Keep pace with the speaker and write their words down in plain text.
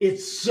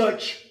It's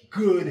such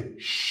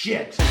good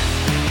shit.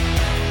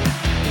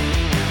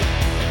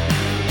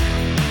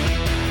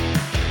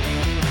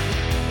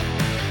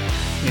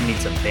 We need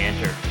some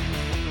banter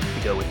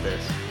to go with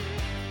this.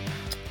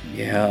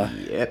 Yeah,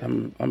 Yep.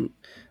 I'm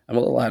a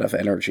little out of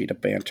energy to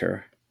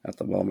banter at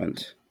the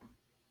moment.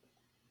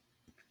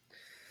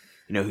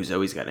 You know who's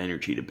always got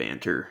energy to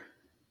banter?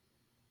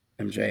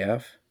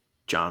 MJF?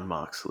 John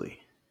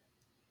Moxley.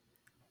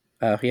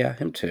 Oh, yeah,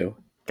 him too.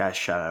 Guy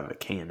shot out of a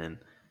cannon.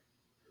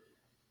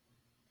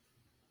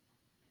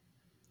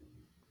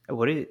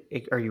 What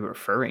are you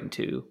referring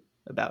to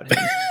about him?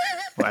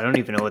 Well, I don't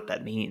even know what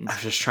that means. I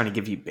was just trying to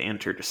give you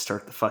banter to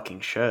start the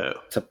fucking show.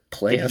 To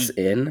play Did us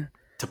he- in?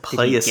 To Did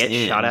play he us get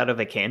in. shot out of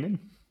a cannon?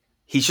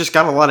 He's just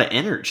got a lot of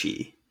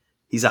energy.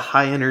 He's a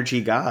high energy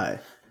guy.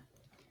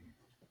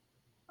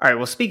 All right,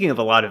 well, speaking of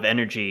a lot of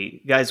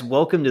energy, guys,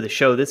 welcome to the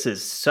show. This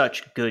is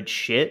Such Good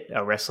Shit,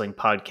 a wrestling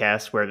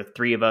podcast where the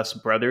three of us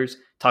brothers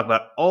talk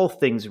about all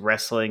things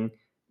wrestling,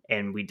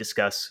 and we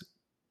discuss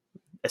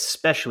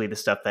especially the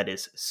stuff that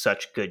is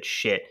such good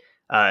shit.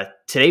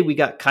 Today, we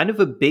got kind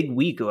of a big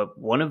week.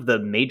 One of the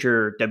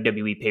major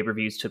WWE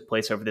pay-per-views took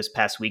place over this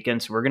past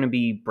weekend, so we're going to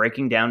be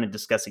breaking down and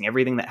discussing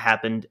everything that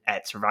happened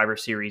at Survivor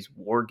Series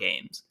War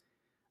Games.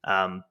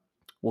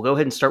 We'll go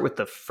ahead and start with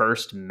the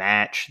first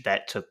match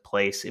that took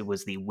place. It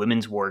was the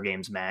Women's War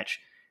Games match,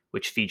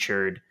 which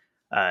featured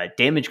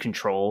Damage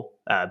Control,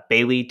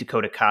 Bayley,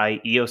 Dakota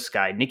Kai, Io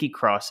Sky, Nikki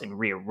Cross, and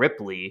Rhea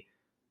Ripley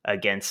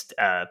against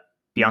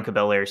Bianca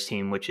Belair's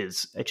team, which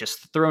is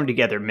just thrown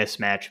together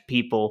mismatch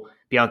people.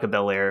 Bianca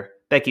Belair,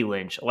 Becky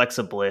Lynch,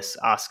 Alexa Bliss,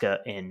 Asuka,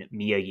 and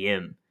Mia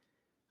Yim.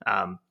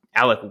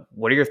 Alec,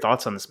 what are your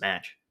thoughts on this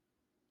match?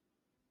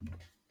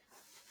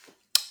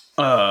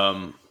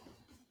 My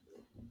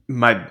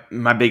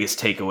biggest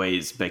takeaway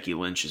is Becky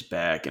Lynch is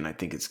back, and I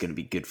think it's going to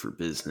be good for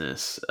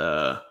business.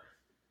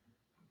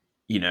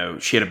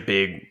 She had a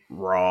big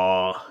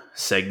Raw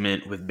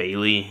segment with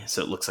Bayley,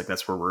 so it looks like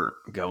that's where we're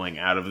going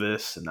out of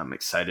this, and I'm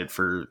excited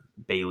for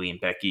Bayley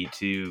and Becky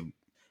to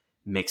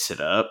mix it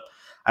up.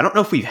 I don't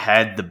know if we've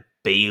had the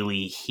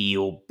Bayley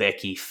heel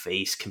Becky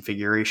face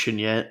configuration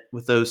yet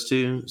with those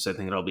two, so I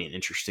think it'll be an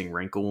interesting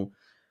wrinkle.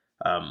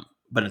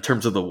 But in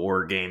terms of the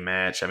War Game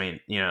match, I mean,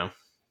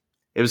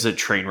 it was a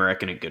train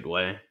wreck in a good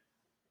way.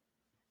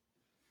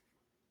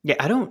 Yeah,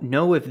 I don't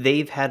know if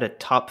they've had a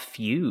top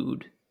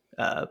feud,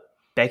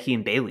 Becky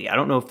and Bayley. I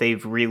don't know if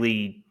they've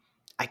really...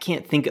 I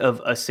can't think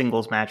of a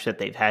singles match that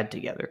they've had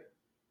together.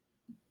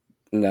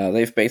 No,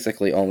 they've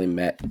basically only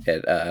met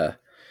at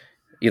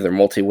either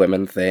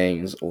multi-women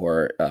things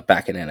or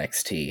back in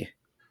NXT.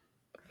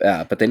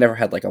 But they never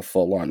had like a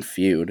full-on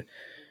feud,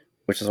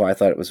 which is why I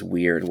thought it was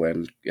weird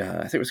when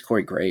I think it was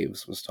Corey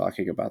Graves was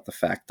talking about the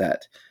fact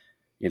that,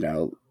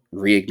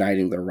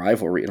 reigniting the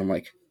rivalry. And I'm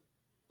like,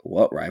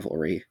 what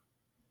rivalry?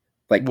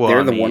 Like, Well,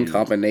 they're the one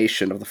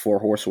combination of the four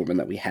horsewomen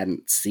that we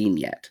hadn't seen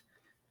yet.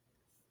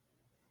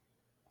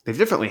 They've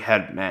definitely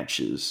had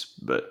matches,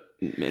 but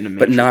in a major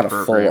But not a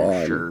program,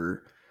 full-on.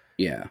 sure.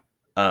 Yeah.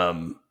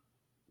 I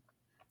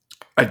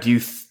do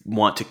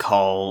want to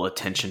call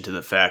attention to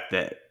the fact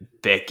that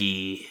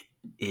Becky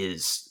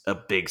is a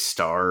big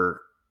star,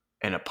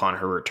 and upon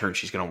her return,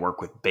 she's going to work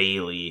with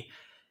Bayley.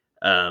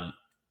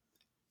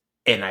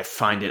 And I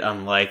find it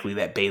unlikely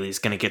that Bayley's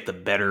going to get the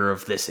better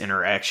of this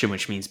interaction,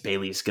 which means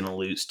Bayley's going to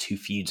lose 2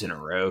 feuds in a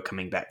row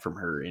coming back from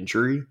her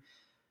injury.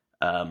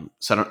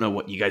 So I don't know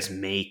what you guys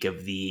make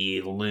of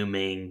the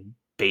looming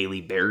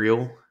Bayley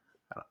burial.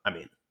 I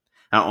mean,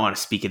 I don't want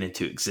to speak it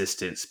into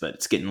existence, but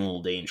it's getting a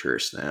little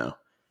dangerous now.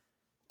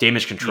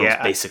 Damage Control is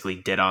basically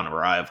dead on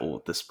arrival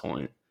at this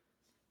point.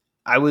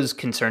 I was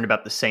concerned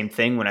about the same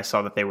thing when I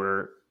saw that they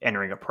were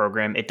entering a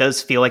program. It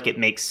does feel like it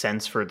makes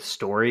sense for the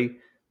story,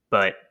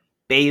 but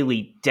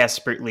Bayley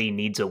desperately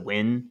needs a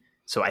win.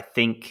 So I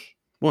think...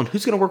 Well, and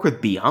who's going to work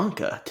with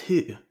Bianca,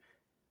 too?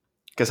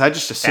 Because I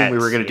just assumed we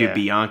were going to do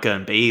Bianca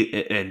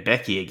and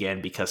Becky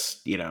again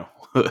because,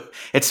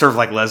 it's sort of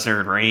like Lesnar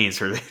and Reigns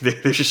where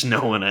there's just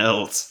no one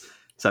else.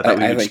 So I thought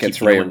we would think just it's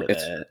keep going to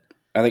that.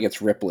 I think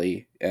it's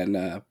Ripley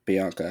and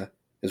Bianca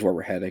is where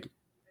we're heading.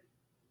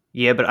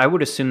 Yeah, but I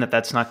would assume that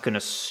that's not going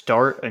to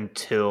start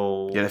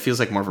until that feels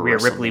like more of a Rhea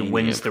Ripley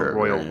wins program. the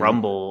Royal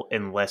Rumble,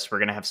 unless we're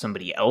going to have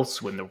somebody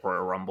else win the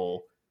Royal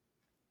Rumble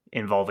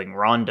involving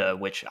Ronda,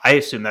 which I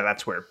assume that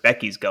that's where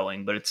Becky's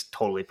going, but it's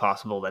totally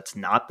possible that's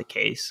not the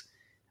case.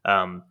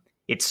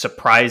 It's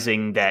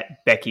surprising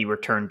that Becky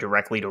returned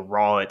directly to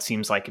Raw. It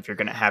seems like if you're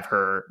going to have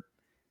her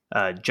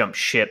jump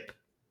ship,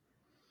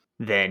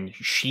 then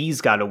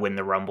she's got to win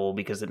the Rumble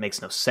because it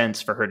makes no sense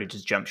for her to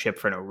just jump ship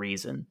for no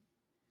reason.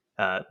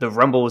 The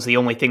Rumble is the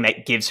only thing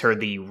that gives her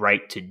the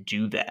right to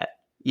do that.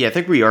 Yeah, I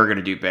think we are going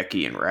to do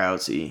Becky and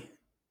Rousey.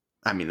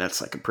 I mean,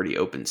 that's like a pretty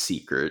open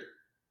secret.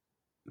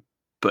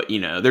 But,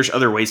 there's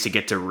other ways to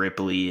get to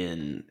Ripley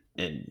and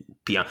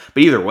Bianca.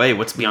 But either way,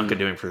 what's Bianca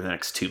doing for the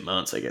next 2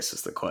 months, I guess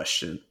is the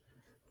question.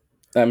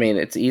 I mean,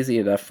 it's easy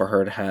enough for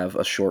her to have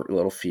a short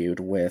little feud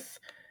with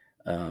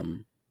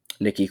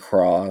Nikki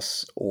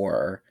Cross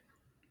or,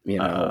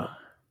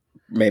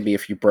 maybe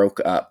if you broke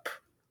up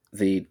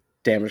the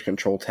Damage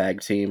Control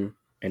tag team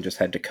and just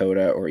had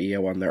Dakota or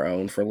Io on their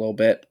own for a little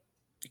bit,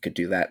 you could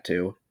do that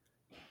too.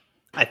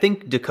 I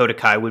think Dakota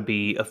Kai would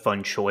be a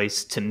fun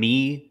choice. To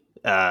me,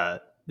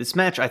 this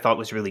match I thought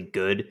was really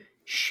good.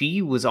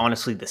 She was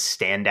honestly the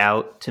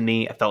standout to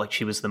me. I felt like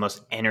she was the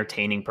most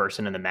entertaining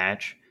person in the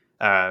match.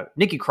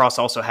 Nikki Cross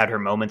also had her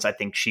moments. I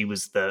think she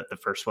was the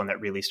first one that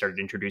really started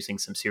introducing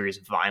some serious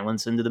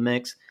violence into the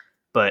mix.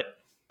 But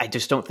I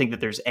just don't think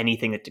that there's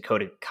anything that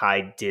Dakota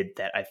Kai did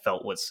that I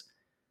felt was,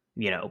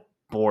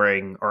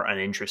 boring or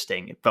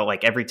uninteresting. It felt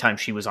like every time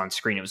she was on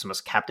screen, it was the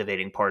most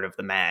captivating part of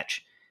the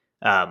match.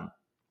 And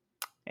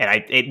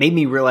it made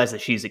me realize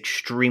that she's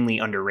extremely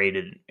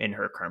underrated in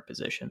her current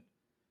position.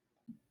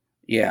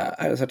 Yeah,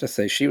 I was about to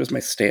say she was my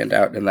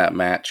standout in that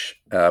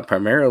match.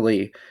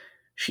 Primarily,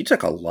 she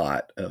took a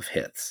lot of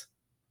hits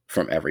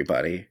from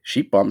everybody.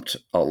 She bumped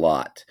a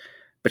lot,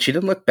 but she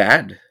didn't look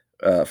bad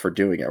for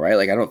doing it, right?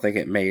 Like, I don't think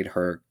it made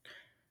her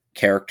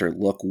character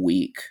look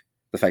weak,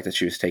 the fact that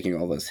she was taking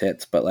all those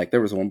hits. But, like,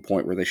 there was one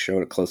point where they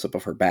showed a close-up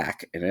of her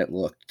back, and it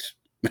looked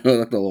a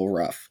little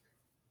rough.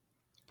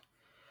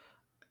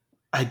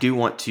 I do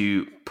want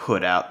to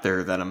put out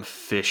there that I'm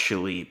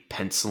officially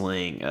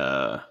penciling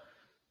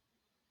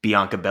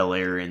Bianca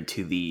Belair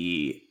into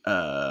the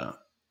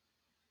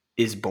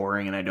is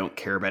boring and I don't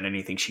care about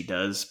anything she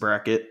does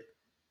bracket.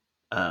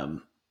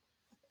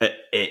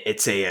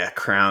 It's a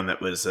crown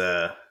that was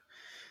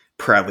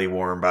proudly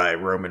worn by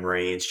Roman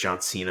Reigns,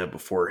 John Cena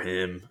before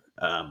him.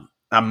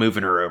 I'm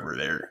moving her over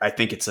there. I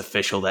think it's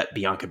official that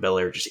Bianca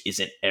Belair just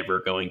isn't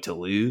ever going to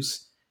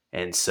lose.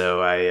 And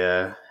so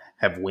I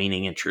have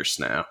waning interest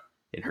now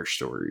in her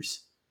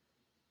stories.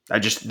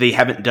 They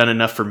haven't done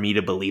enough for me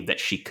to believe that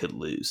she could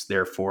lose.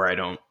 Therefore,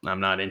 I'm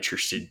not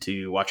interested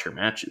to watch her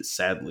matches,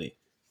 sadly.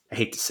 I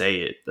hate to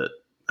say it, but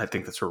I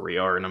think that's where we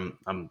are, and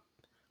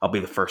I'll be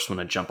the first one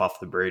to jump off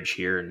the bridge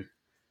here and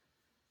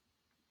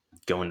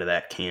go into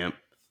that camp.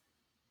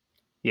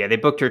 Yeah, they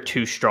booked her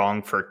too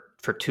strong for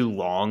too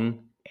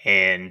long,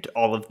 and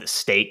all of the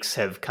stakes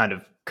have kind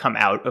of come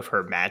out of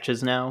her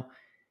matches now.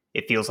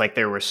 It feels like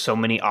there were so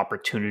many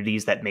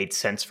opportunities that made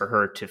sense for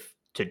her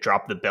to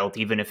drop the belt,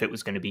 even if it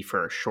was going to be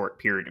for a short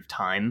period of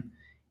time,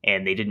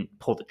 and they didn't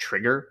pull the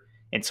trigger.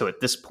 And so at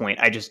this point,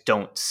 I just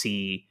don't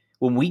see,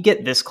 when we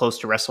get this close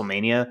to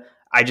WrestleMania,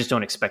 I just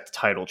don't expect a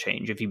title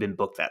change if you've been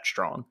booked that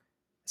strong.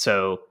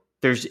 So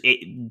there's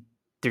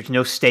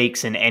no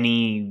stakes in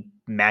any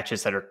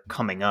matches that are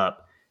coming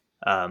up.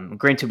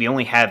 Granted, we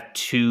only have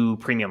 2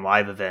 premium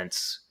live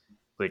events,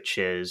 which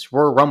is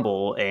Royal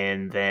Rumble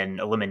and then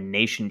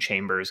Elimination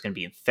Chamber is going to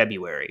be in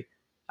February.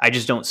 I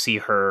just don't see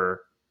her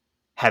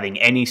having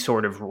any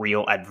sort of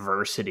real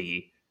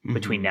adversity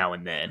between now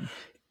and then.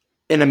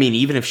 And I mean,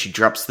 even if she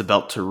drops the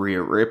belt to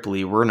Rhea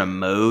Ripley, we're in a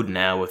mode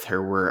now with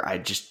her where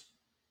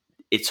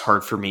it's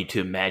hard for me to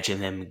imagine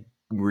them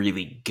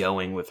really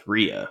going with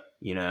Rhea,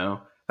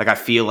 Like, I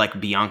feel like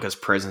Bianca's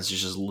presence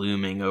is just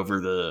looming over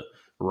the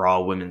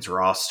Raw women's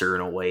roster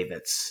in a way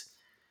that's,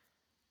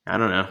 I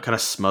don't know, kind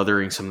of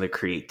smothering some of the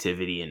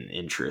creativity and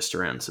interest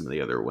around some of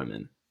the other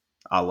women,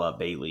 a la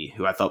Bayley,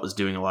 who I thought was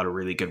doing a lot of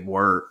really good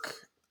work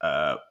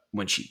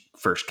when she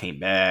first came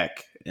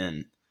back,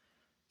 and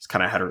it's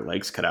kind of had her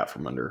legs cut out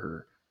from under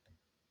her.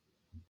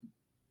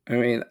 I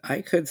mean,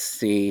 I could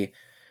see,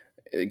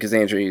 because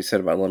Andrew, you said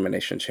about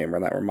Elimination Chamber,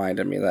 and that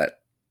reminded me that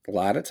a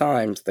lot of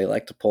times they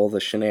like to pull the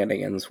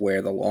shenanigans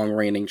where the long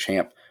reigning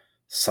champ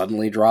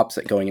suddenly drops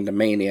it going into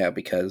Mania,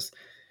 because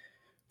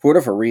for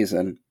whatever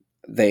reason,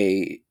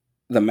 the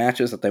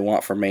matches that they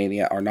want for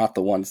Mania are not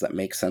the ones that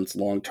make sense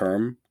long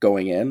term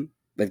going in.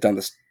 They've done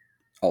this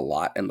a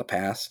lot in the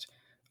past.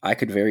 I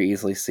could very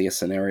easily see a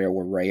scenario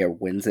where Rhea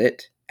wins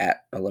it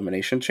at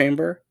Elimination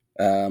Chamber,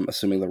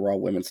 assuming the Raw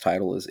Women's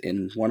title is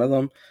in one of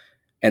them,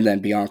 and then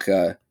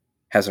Bianca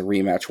has a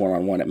rematch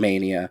one-on-one at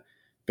Mania.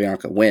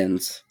 Bianca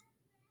wins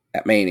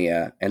at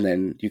Mania, and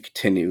then you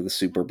continue the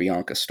Super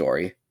Bianca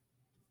story.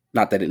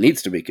 Not that it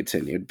needs to be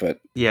continued, but...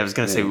 Yeah, I was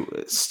going to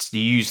say,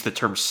 you use the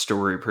term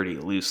story pretty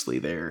loosely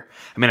there.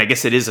 I mean, I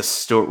guess it is a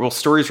story. Well,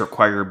 stories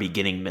require a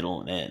beginning,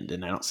 middle, and end,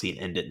 and I don't see an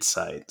end in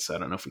sight, so I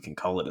don't know if we can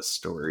call it a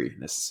story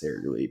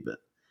necessarily, but...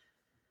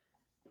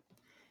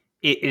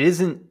 It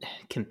isn't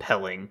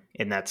compelling,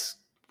 and that's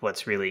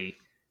what's really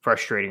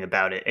frustrating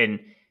about it. And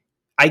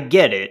I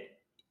get it.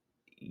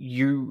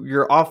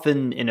 You're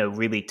often in a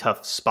really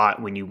tough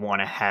spot when you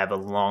want to have a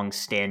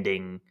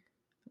long-standing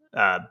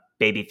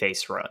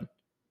babyface run.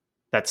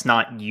 That's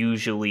not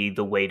usually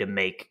the way to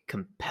make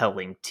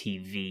compelling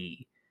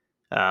TV,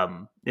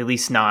 at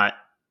least not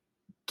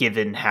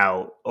given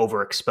how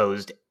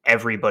overexposed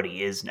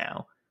everybody is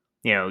now.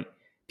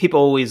 People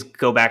always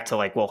go back to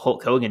like, well,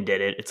 Hulk Hogan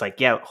did it. It's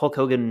like, yeah, Hulk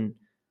Hogan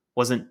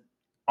wasn't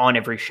on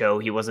every show.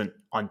 He wasn't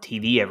on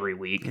TV every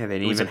week. Yeah,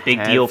 it was a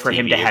big deal for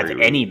him to have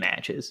any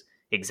matches.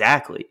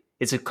 Exactly.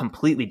 It's a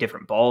completely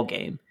different ball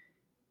game.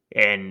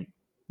 And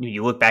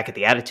you look back at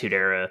the Attitude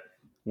Era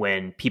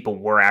when people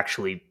were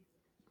actually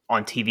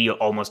on TV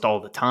almost all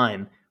the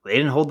time. They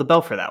didn't hold the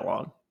belt for that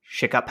long.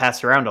 Shit got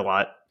passed around a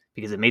lot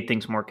because it made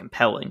things more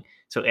compelling.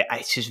 So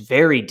it's just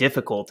very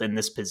difficult in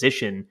this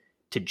position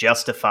to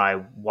justify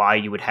why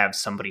you would have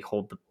somebody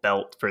hold the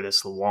belt for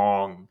this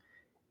long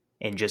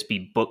and just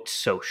be booked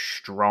so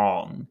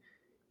strong.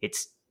 It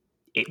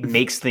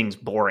makes things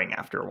boring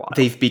after a while.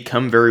 They've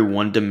become very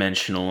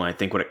one-dimensional. I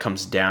think what it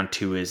comes down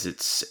to is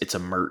it's a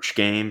merch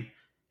game,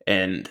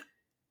 and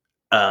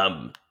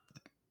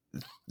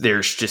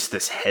there's just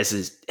this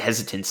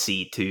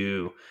hesitancy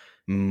to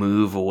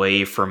move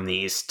away from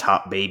these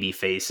top baby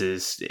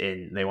faces,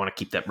 and they want to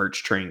keep that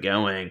merch train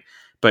going.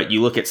 But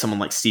you look at someone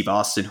like Steve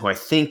Austin, who I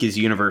think is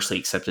universally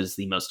accepted as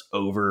the most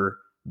over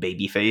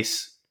baby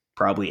face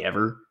probably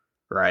ever,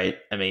 right?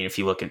 I mean, if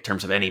you look in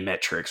terms of any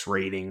metrics,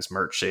 ratings,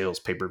 merch sales,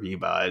 pay-per-view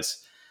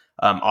buys,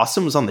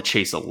 Austin was on the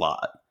chase a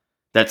lot.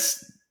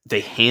 They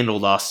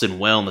handled Austin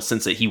well in the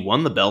sense that he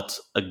won the belt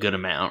a good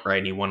amount, right?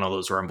 And he won all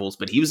those rumbles,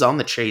 but he was on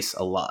the chase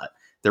a lot.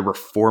 There were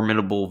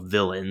formidable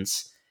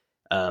villains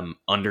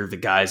under the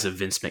guise of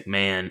Vince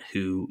McMahon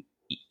who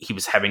he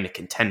was having to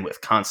contend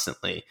with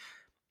constantly.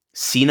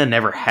 Cena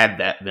never had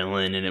that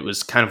villain, and it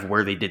was kind of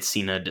where they did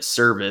Cena a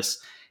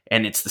disservice.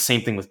 And it's the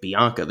same thing with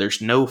Bianca.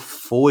 There's no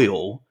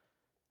foil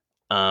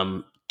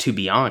to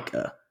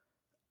Bianca.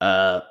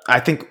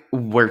 I think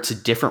where it's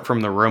different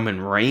from the Roman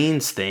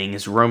Reigns thing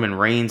is Roman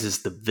Reigns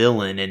is the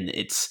villain, and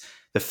it's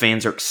the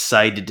fans are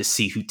excited to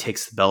see who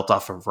takes the belt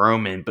off of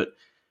Roman, but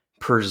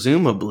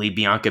presumably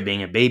Bianca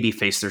being a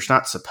babyface, there's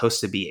not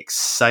supposed to be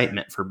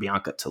excitement for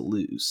Bianca to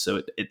lose.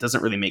 So it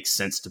doesn't really make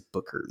sense to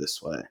book her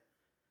this way.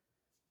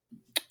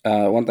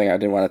 One thing I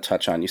did want to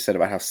touch on, you said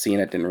about how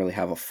Cena didn't really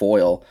have a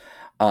foil.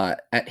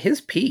 At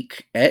his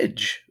peak,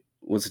 Edge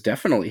was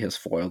definitely his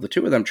foil. The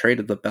two of them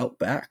traded the belt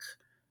back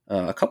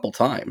a couple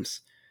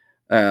times.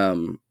 I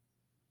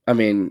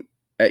mean,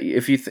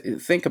 if you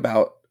think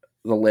about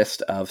the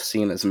list of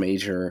Cena's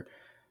major,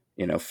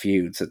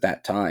 feuds at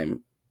that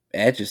time,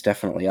 Edge is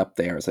definitely up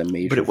there as a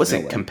major. But it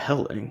wasn't villain.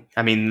 compelling.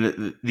 I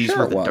mean, these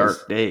were the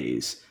dark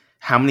days.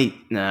 How many?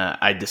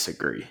 I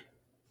disagree.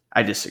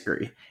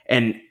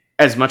 And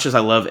as much as I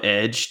love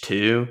Edge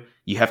too,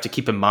 you have to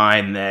keep in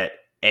mind that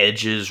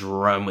Edge's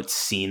run with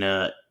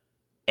Cena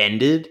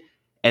ended,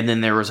 and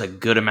then there was a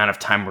good amount of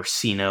time where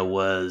Cena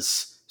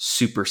was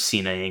super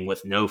Cena-ing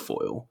with no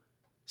foil.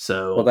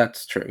 So, well,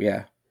 that's true,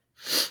 yeah.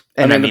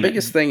 And I mean, the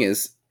biggest thing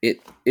is it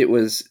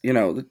was, the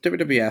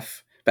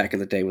WWF back in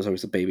the day was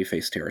always a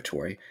babyface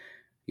territory.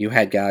 You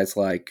had guys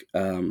like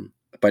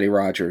Buddy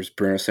Rogers,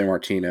 Bruno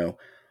Sammartino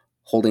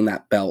holding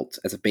that belt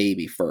as a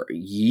baby for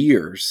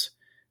years,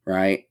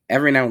 right?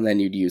 Every now and then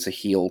you'd use a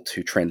heel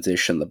to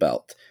transition the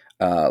belt.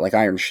 Like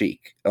Iron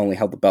Sheik only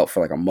held the belt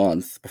for like a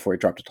month before he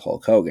dropped it to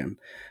Hulk Hogan.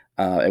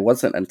 It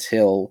wasn't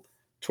until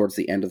towards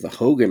the end of the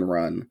Hogan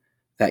run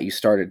that you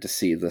started to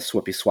see the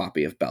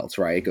swappy of belts,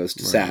 right? It goes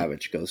to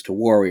Savage, goes to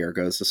Warrior,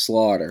 goes to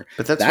Slaughter.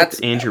 But that's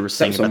what Andrew was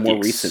saying about the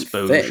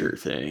exposure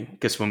thing.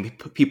 Because when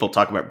people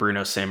talk about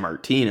Bruno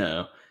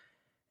Sammartino,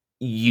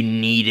 you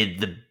needed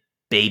the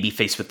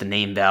babyface with the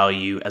name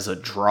value as a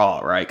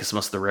draw, right? Because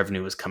most of the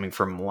revenue was coming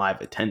from live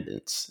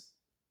attendance,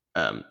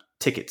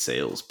 ticket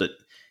sales. But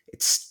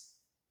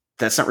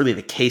that's not really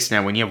the case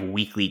now. When you have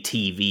weekly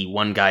TV,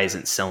 one guy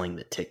isn't selling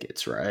the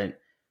tickets, right?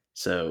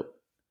 So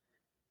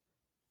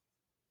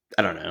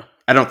I don't know.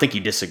 I don't think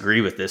you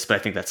disagree with this, but I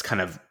think that's kind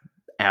of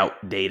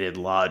outdated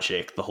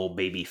logic, the whole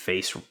baby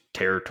face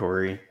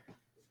territory.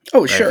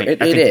 Oh, sure,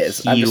 it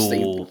is.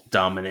 Heel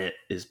dominant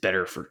is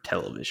better for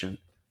television.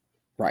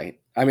 Right.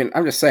 I mean,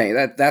 I'm just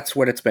saying that's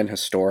what it's been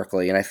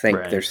historically, and I think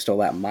there's still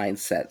that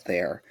mindset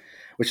there,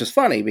 which is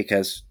funny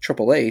because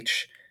Triple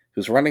H,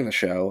 who's running the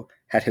show,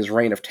 had his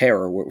reign of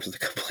terror, which was the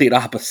complete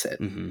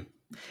opposite. Mm-hmm.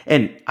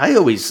 And I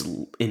always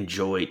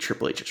enjoy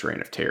Triple H's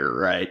reign of terror,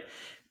 right?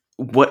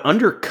 What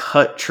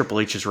undercut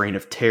Triple H's reign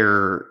of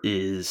terror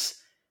is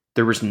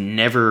there was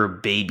never a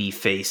baby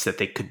face that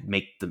they could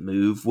make the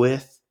move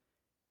with.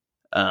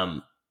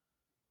 And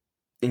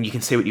you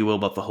can say what you will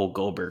about the whole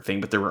Goldberg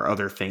thing, but there were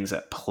other things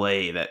at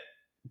play that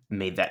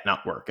made that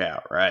not work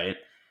out, right?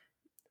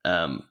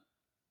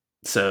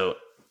 So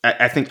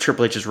I think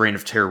Triple H's reign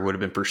of terror would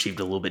have been perceived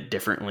a little bit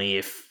differently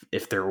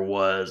if there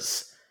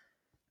was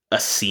a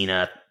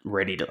Cena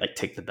ready to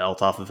take the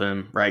belt off of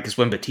him, right? Because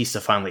when Batista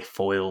finally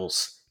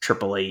foils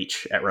Triple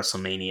H at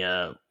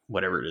WrestleMania,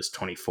 whatever it is,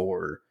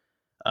 24,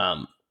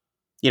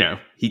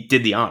 he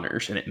did the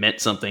honors, and it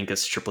meant something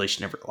because Triple H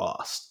never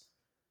lost.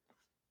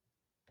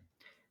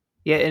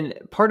 Yeah, and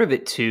part of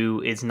it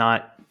too is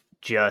not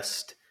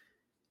just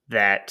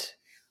that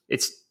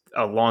it's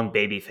a long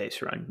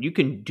babyface run. You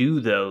can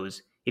do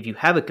those if you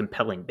have a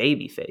compelling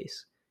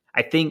babyface.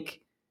 I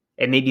think,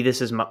 and maybe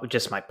this is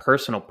just my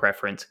personal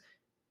preference,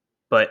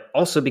 but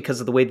also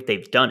because of the way that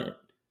they've done it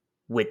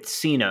with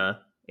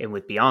Cena and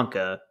with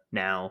Bianca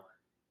now,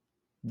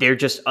 they're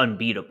just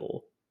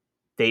unbeatable.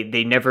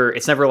 They never,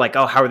 it's never like,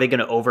 oh, how are they going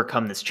to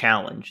overcome this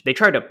challenge? They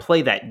try to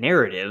play that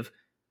narrative,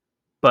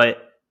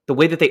 but the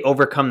way that they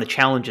overcome the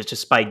challenge is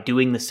just by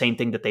doing the same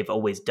thing that they've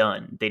always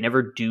done. They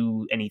never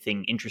do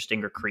anything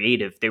interesting or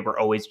creative. They were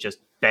always just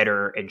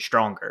better and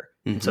stronger,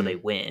 and so they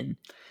win.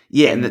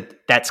 Yeah, and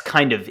that's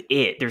kind of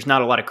it. There's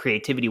not a lot of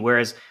creativity.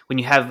 Whereas when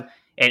you have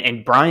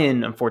and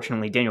Bryan,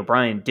 unfortunately, Daniel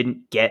Bryan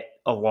didn't get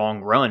a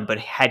long run, but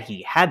had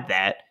he had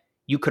that,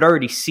 you could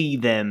already see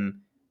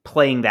them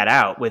playing that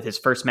out with his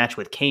first match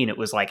with Kane. It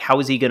was like, how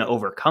is he going to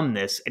overcome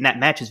this? And that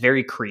match is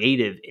very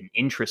creative and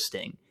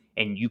interesting.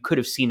 And you could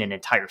have seen an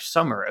entire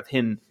summer of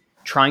him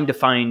trying to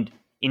find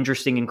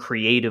interesting and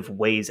creative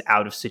ways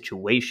out of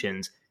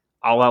situations,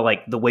 a la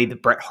like the way the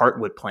Bret Hart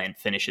would plan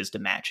finishes to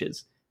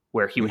matches,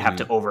 where he would have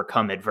to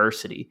overcome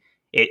adversity.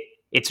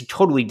 It's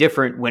totally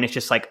different when it's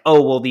just like,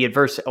 oh, well, the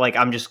adversity, like,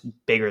 I'm just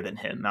bigger than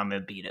him, I'm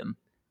going to beat him.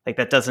 Like,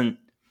 that doesn't,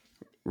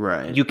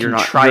 right. You can you're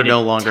try to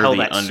no longer tell the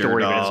that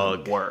story, but it underdog.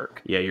 doesn't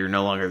work. Yeah, you're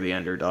no longer the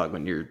underdog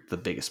when you're the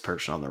biggest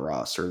person on the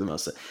roster, the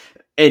most.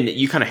 And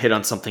you kind of hit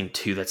on something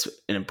too that's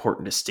an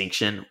important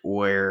distinction,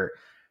 where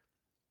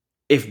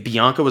if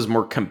Bianca was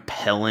more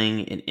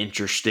compelling and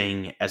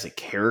interesting as a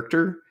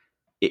character,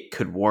 it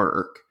could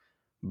work.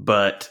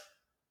 But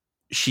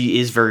she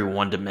is very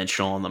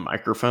one-dimensional on the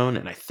microphone,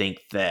 and I think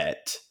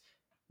that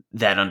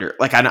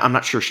I'm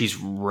not sure she's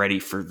ready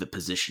for the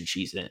position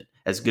she's in.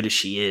 As good as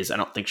she is, I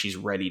don't think she's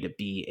ready to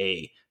be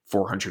a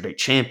 400-day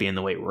champion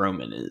the way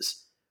Roman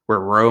is, where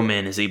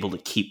Roman is able to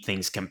keep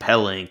things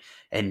compelling,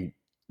 and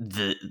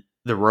the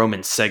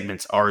Roman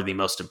segments are the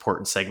most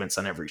important segments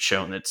on every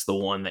show, and it's the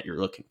one that you're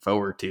looking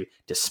forward to,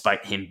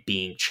 despite him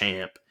being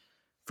champ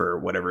for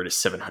whatever it is,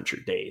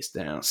 700 days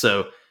now.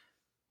 So,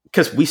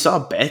 because we saw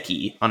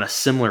Becky on a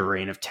similar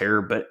reign of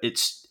terror, but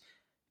she's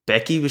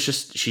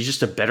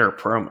just a better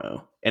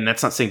promo. And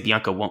that's not saying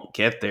Bianca won't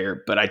get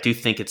there, but I do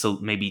think it's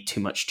maybe too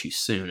much too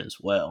soon as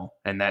well.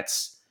 And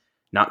that's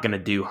not going to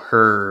do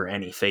her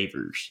any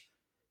favors,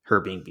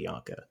 her being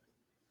Bianca.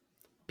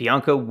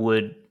 Bianca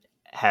would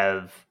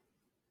have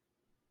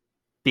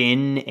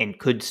been and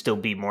could still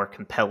be more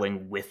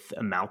compelling with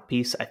a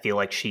mouthpiece. I feel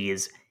like she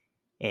is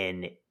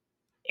an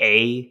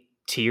A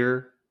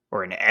tier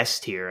or an S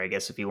tier, I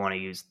guess, if you want to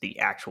use the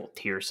actual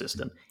tier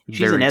system. She's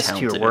Very an S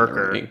tier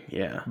worker,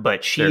 yeah,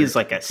 but she is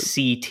like a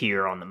C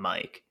tier on the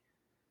mic.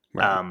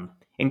 Right.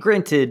 And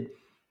granted,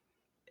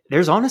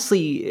 there's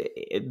honestly,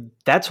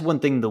 that's one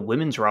thing the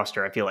women's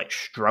roster I feel like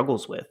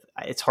struggles with.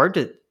 It's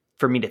hard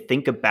for me to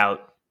think about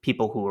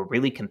people who are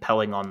really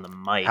compelling on the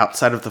mic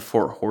outside of the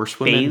four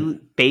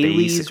horsewomen.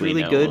 Bailey's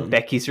really good.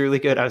 Becky's really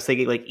good. I was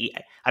thinking, like,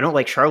 I don't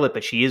like Charlotte,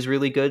 but she is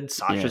really good.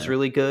 Sasha's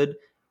really good.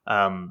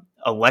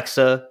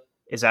 Alexa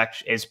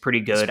is pretty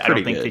good. I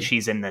don't think that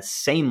she's in the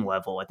same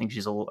level. I think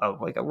she's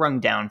like a rung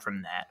down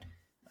from that.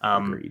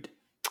 Agreed.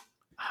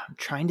 I'm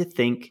trying to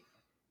think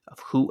of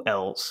who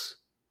else.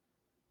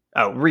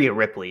 Oh, Rhea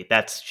Ripley.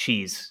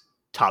 She's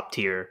top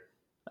tier.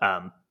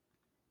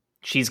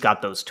 She's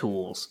got those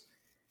tools.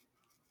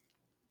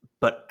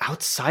 But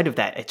outside of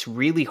that, it's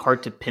really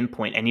hard to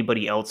pinpoint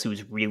anybody else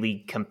who's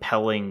really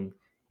compelling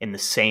in the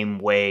same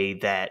way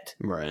that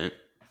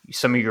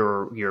some of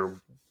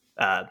your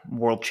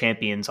world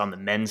champions on the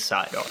men's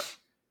side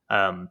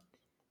are.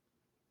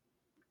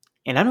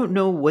 And I don't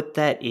know what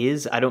that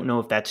is. I don't know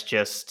if that's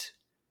just...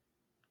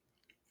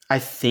 I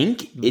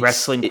think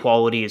wrestling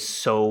quality is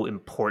so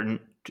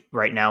important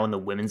right now in the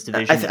women's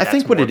division. I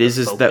think what it is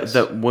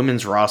that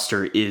women's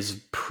roster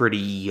is pretty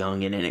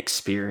young and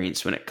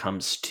inexperienced when it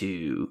comes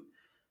to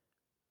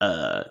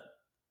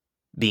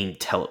being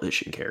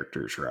television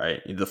characters,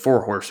 right? The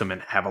four horsewomen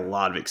have a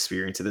lot of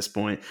experience at this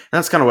point. And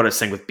that's kind of what I was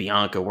saying with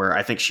Bianca, where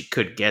I think she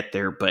could get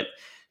there, but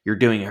you're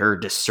doing her a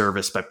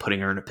disservice by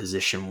putting her in a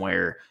position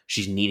where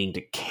she's needing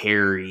to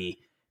carry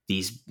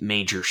these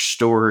major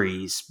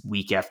stories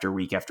week after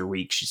week after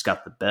week. She's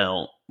got the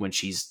belt when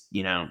she's,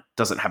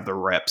 doesn't have the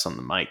reps on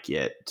the mic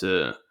yet.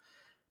 The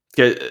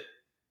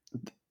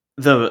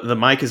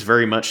mic is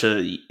very much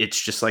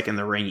it's just like in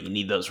the ring, you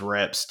need those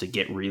reps to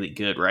get really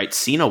good, right?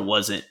 Cena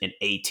wasn't an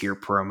A-tier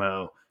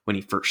promo when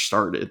he first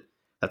started.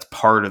 That's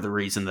part of the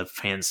reason the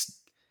fans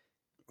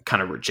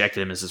kind of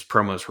rejected him, is his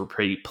promos were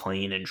pretty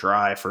plain and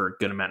dry for a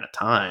good amount of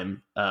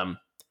time.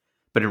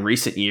 But in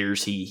recent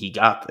years, he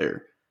got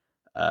there.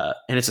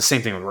 And it's the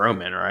same thing with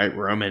Roman, right?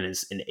 Roman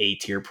is an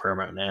A-tier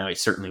promo now. He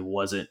certainly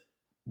wasn't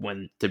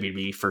when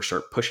WWE first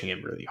started pushing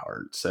him really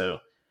hard. So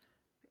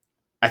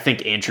I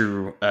think,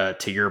 Andrew,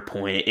 to your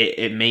point,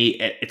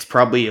 it's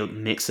probably a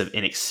mix of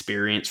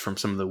inexperience from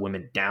some of the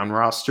women down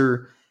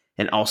roster,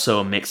 and also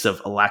a mix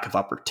of a lack of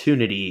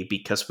opportunity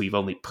because we've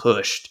only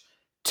pushed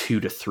 2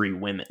 to 3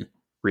 women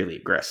really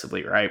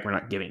aggressively, right? We're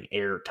not giving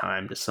air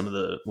time to some of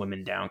the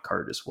women down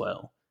card as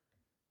well.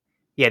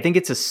 Yeah, I think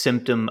it's a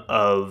symptom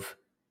of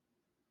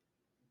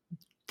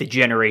the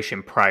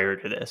generation prior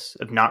to this,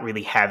 of not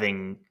really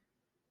having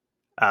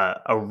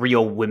a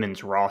real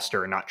women's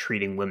roster and not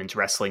treating women's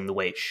wrestling the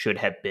way it should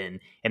have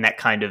been. And that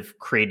kind of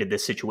created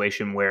this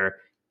situation where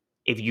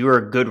if you're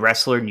a good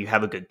wrestler and you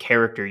have a good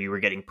character, you were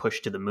getting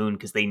pushed to the moon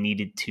because they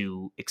needed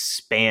to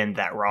expand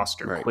that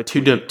roster quickly.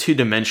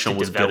 Two-dimensional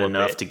was good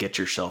enough to get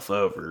yourself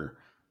over.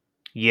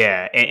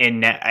 Yeah,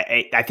 and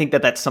I think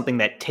that that's something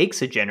that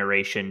takes a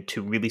generation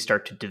to really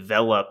start to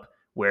develop,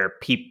 where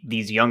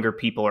these younger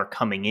people are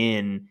coming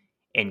in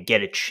and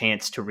get a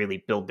chance to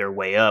really build their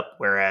way up.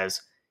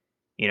 Whereas,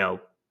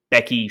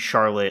 Becky,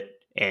 Charlotte,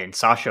 and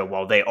Sasha,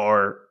 while they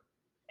are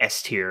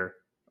S tier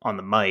on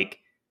the mic,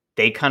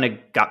 they kind of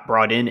got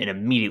brought in and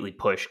immediately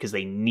pushed because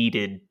they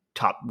needed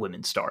top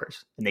women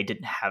stars, and they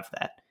didn't have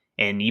that.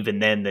 And even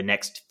then, the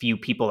next few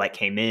people that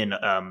came in,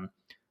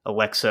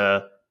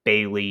 Alexa,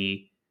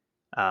 Bailey,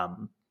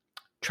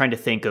 trying to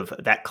think of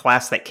that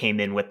class that came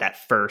in with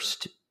that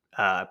first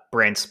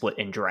brand split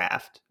and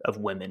draft of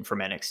women from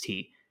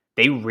NXT.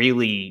 They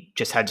really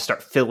just had to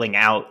start filling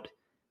out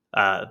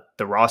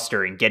the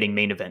roster and getting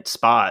main event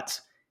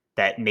spots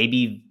that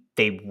maybe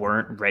they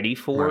weren't ready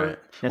for. Right.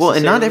 Well,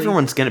 and not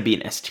everyone's going to be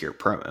an S tier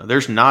promo.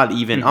 There's not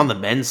even on the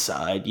men's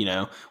side,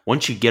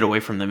 once you get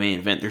away from the main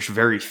event, there's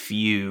very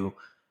few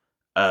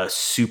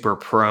super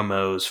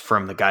promos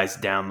from the guys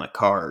down the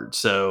card.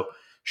 So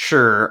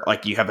sure,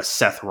 like you have a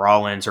Seth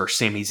Rollins or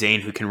Sami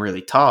Zayn who can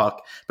really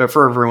talk, but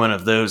for every one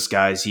of those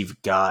guys,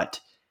 you've got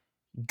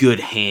good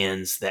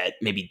hands that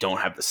maybe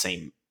don't have the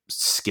same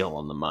skill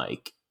on the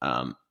mic.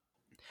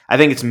 I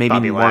think it's maybe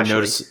Bobby more Lashley.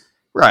 noticeable.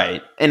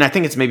 Right. And I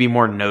think it's maybe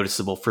more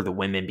noticeable for the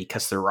women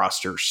because their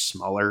roster is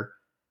smaller.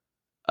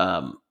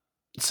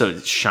 So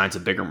it shines a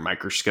bigger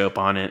microscope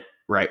on it.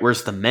 Right.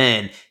 Whereas the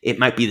men, it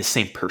might be the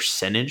same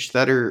percentage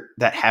that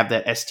have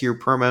that S tier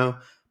promo,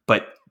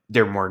 but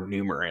they're more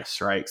numerous,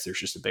 right? Because there's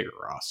just a bigger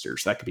roster.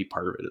 So that could be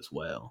part of it as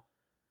well.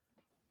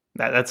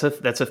 That's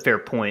a fair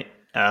point.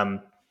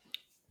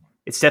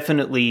 It's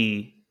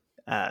definitely,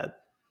 I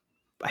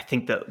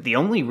think the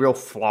only real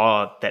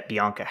flaw that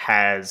Bianca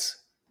has,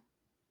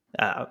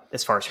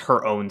 as far as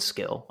her own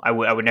skill, I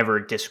would never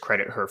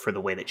discredit her for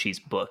the way that she's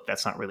booked.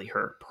 That's not really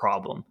her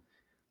problem.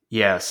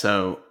 Yeah.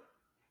 So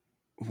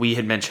we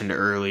had mentioned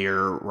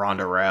earlier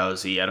Ronda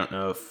Rousey. I don't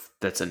know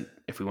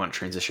if we want to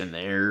transition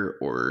there,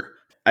 or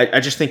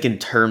I just think in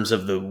terms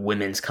of the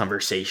women's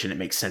conversation, it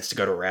makes sense to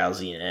go to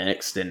Rousey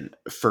next. And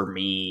for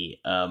me,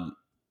 I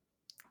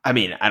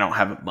don't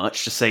have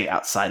much to say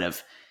outside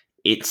of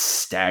it's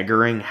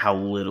staggering how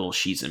little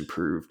she's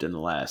improved in the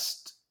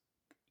last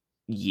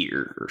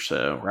year or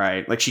so,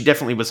 right? Like she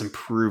definitely was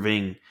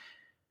improving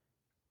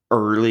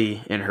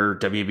early in her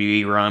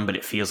WWE run, but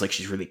it feels like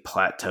she's really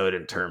plateaued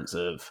in terms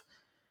of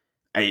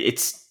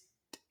it's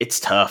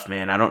tough,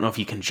 man. I don't know if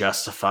you can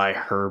justify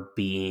her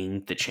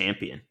being the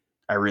champion.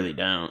 I really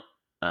don't.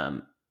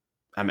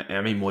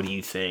 What do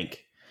you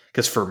think?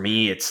 Because for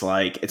me, it's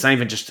like it's not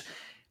even just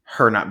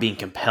her not being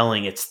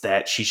compelling, it's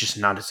that she's just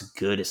not as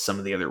good as some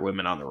of the other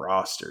women on the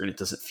roster, and it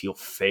doesn't feel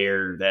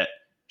fair that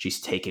she's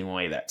taking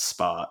away that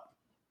spot.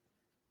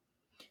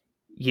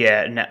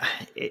 Yeah, no,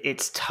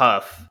 it's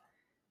tough.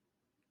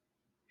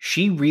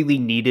 She really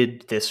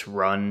needed this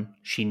run.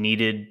 She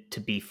needed to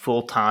be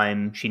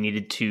full-time. She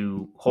needed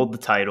to hold the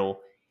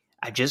title.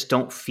 I just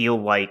don't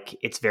feel like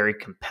it's very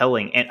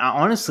compelling. And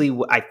honestly,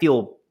 I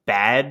feel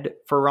bad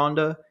for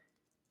Ronda.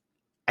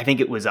 I think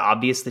it was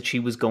obvious that she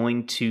was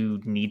going to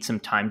need some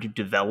time to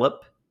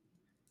develop.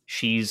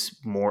 She's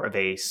more of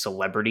a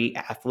celebrity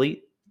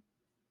athlete,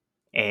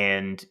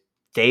 and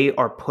they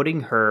are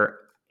putting her.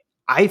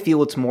 I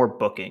feel it's more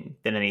booking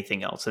than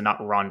anything else, and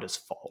not Ronda's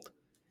fault.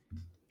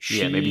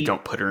 Maybe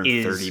don't put her in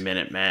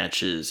 30-minute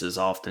matches as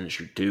often as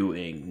you're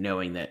doing,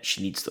 knowing that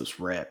she needs those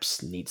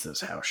reps, needs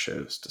those house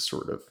shows to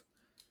sort of.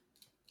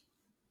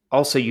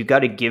 Also, you got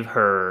to give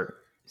her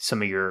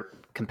some of your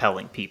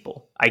compelling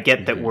people. I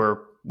get that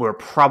we're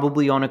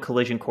probably on a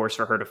collision course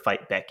for her to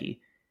fight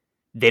Becky.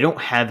 They don't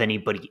have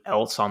anybody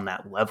else on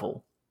that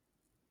level.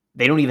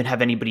 They don't even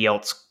have anybody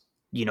else,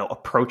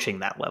 approaching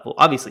that level.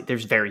 Obviously,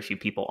 there's very few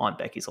people on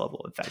Becky's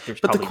level. In fact,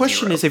 there's. But the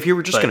question is, if you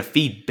were just going to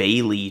feed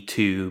Bailey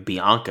to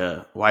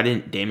Bianca, why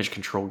didn't Damage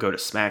Control go to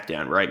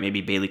SmackDown? Right?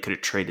 Maybe Bailey could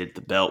have traded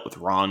the belt with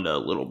Ronda a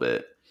little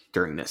bit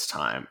during this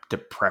time to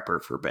prep her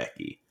for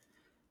Becky.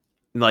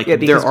 Like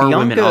there are Bianca,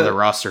 women on the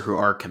roster who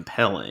are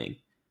compelling,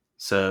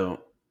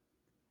 so.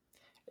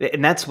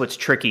 And that's what's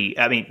tricky.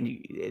 I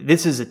mean,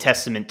 this is a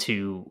testament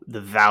to the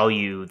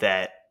value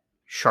that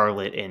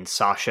Charlotte and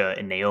Sasha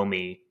and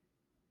Naomi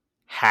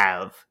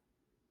have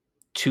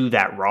to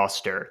that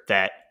roster,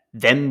 that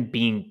them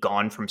being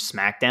gone from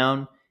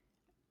SmackDown.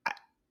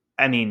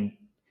 I mean,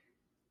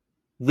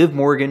 Liv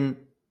Morgan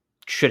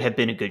should have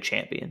been a good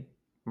champion.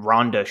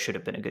 Ronda should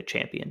have been a good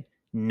champion.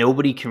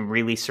 Nobody can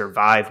really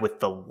survive with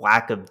the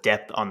lack of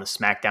depth on the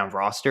SmackDown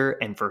roster.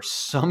 And for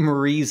some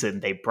reason,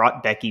 they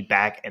brought Becky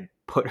back and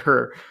put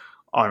her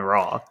on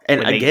Raw.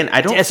 And again,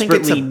 I don't think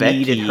it's a Becky.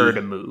 Needed her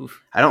to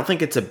move. I don't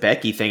think it's a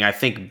Becky thing. I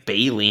think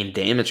Bailey and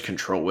Damage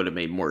Control would have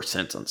made more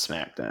sense on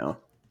SmackDown.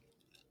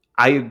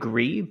 I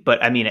agree,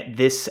 but I mean,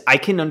 I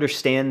can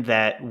understand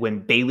that when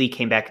Bailey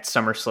came back at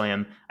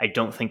SummerSlam, I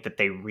don't think that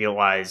they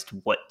realized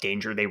what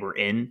danger they were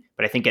in.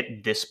 But I think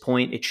at this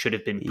point, it should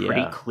have been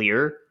pretty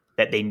clear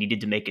that they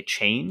needed to make a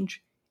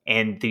change.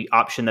 And the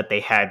option that they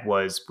had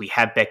was, we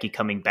have Becky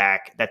coming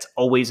back. That's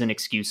always an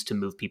excuse to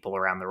move people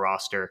around the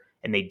roster.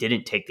 And they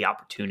didn't take the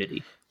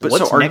opportunity. But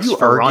what's so next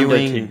for Ronda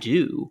to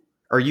do?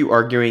 Are you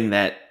arguing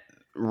that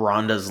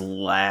Ronda's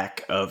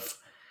lack of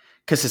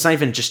because it's not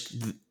even just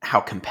how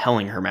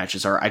compelling her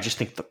matches are. I just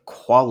think the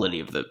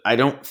quality of I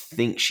don't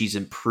think she's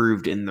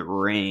improved in the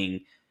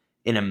ring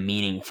in a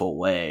meaningful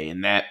way,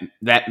 and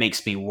that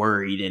makes me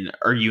worried. And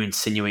are you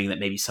insinuating that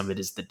maybe some of it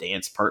is the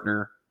dance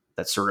partner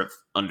that's sort of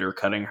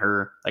undercutting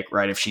her? Like,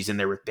 right, if she's in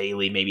there with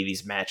Bayley, maybe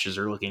these matches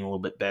are looking a little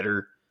bit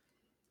better.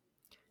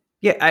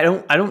 Yeah,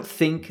 I don't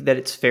think that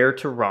it's fair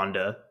to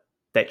Ronda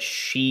that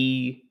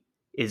she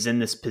is in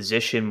this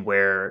position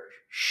where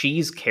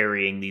she's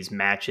carrying these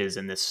matches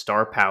and this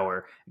star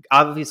power.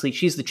 Obviously,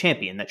 she's the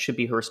champion. That should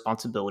be her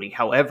responsibility.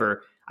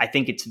 However, I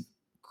think it's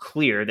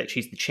clear that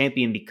she's the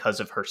champion because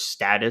of her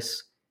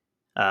status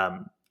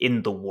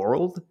in the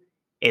world,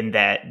 and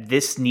that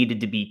this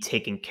needed to be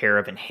taken care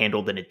of and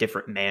handled in a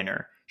different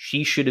manner.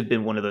 She should have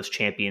been one of those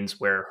champions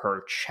where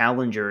her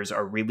challengers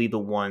are really the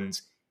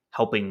ones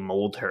helping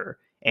mold her.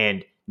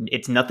 And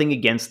it's nothing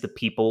against the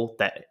people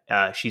that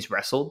she's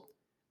wrestled.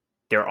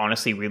 They're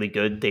honestly really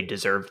good. They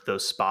deserved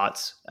those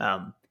spots.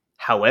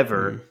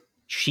 However,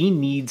 she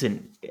needs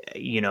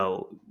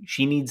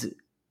she needs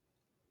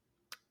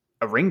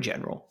a ring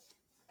general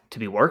to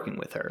be working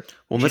with her.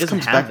 Well, this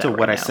comes back to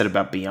what I said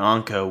about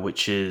Bianca,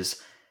 which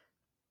is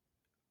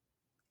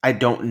I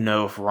don't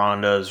know if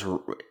Ronda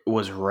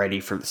was ready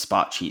for the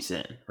spot she's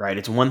in, right?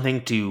 It's one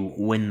thing to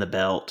win the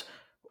belt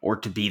or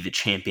to be the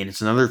champion.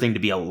 It's another thing to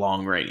be a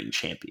long-reigning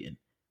champion,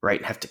 right?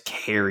 And have to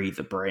carry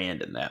the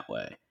brand in that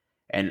way.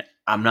 And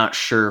I'm not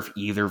sure if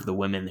either of the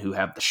women who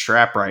have the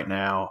strap right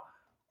now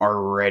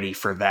are ready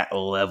for that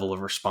level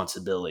of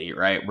responsibility,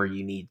 right? Where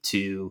you need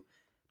to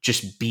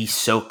just be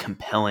so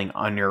compelling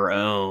on your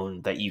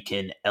own that you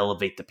can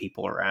elevate the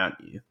people around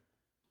you.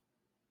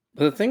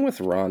 But the thing with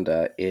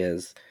Ronda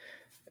is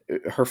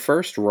her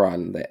first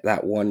run,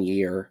 that 1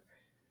 year,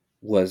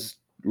 was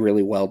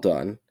really well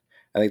done.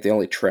 I think the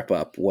only trip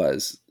up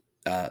was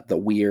the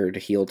weird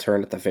heel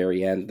turn at the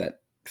very end that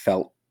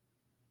felt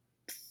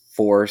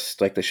forced,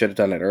 like they should have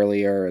done it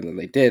earlier, and then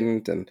they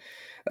didn't, and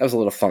that was a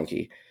little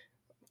funky.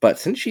 But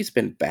since she's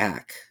been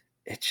back,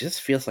 it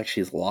just feels like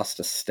she's lost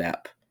a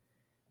step.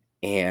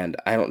 And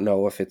I don't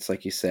know if it's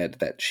like you said,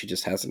 that she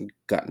just hasn't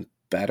gotten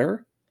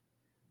better,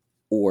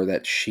 or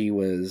that she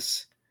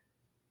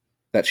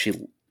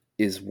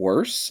is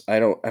worse. I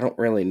don't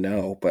really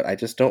know, but I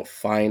just don't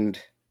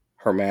find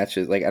her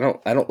matches, like I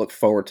don't look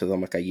forward to them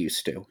like I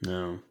used to.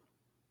 No.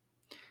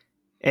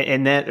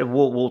 And that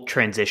we'll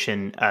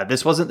transition.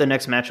 This wasn't the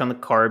next match on the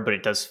card, but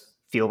it does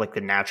feel like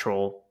the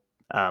natural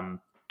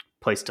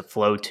place to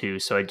flow to.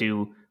 So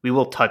we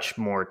will touch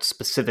more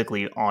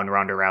specifically on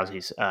Ronda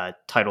Rousey's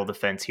title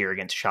defense here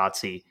against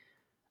Shotzi.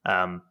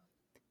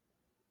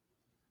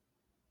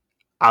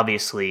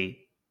 Obviously,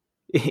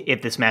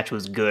 if this match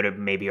was good,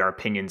 maybe our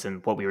opinions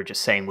and what we were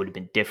just saying would have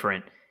been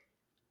different.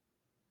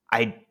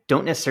 I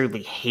don't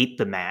necessarily hate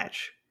the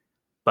match,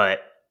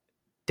 but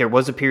there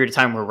was a period of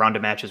time where Ronda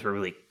matches were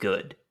really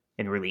good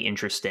and really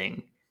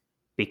interesting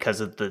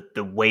because of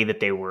the way that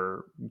they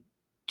were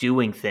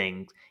doing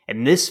things.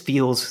 And this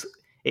feels,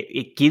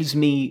 it gives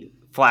me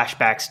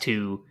flashbacks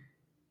to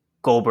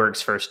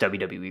Goldberg's first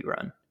WWE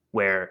run,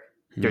 where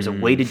there's a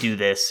way to do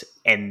this,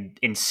 and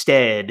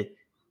instead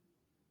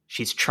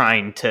she's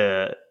trying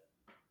to,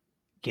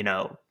 she's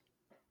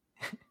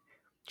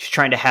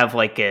trying to have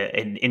like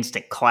an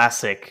instant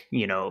classic,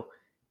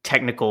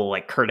 technical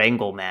like Kurt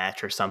Angle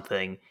match or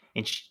something,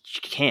 and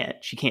she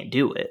can't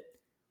do it.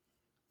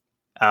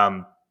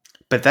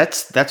 But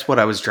that's what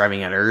I was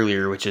driving at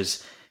earlier, which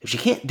is if she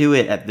can't do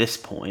it at this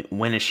point,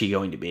 when is she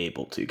going to be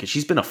able to? Because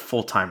she's been a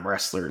full-time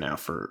wrestler now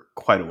for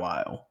quite a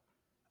while.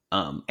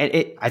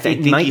 I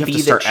think you have to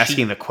start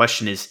asking the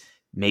question is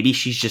maybe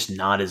she's just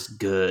not as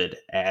good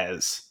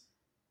as,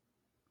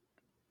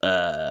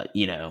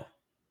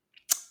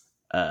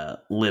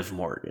 Liv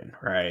Morgan,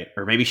 right?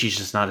 Or maybe she's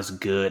just not as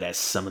good as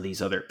some of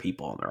these other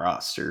people on the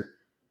roster,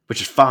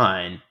 which is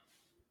fine.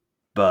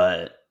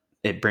 But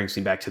it brings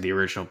me back to the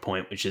original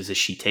point, which is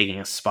she taking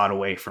a spot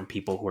away from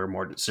people who are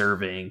more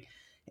deserving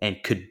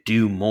and could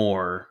do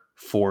more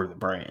for the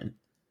brand?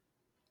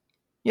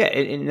 Yeah,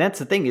 and that's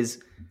the thing is,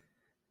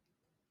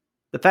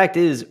 the fact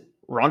is,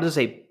 Ronda's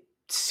a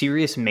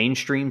serious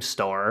mainstream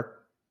star.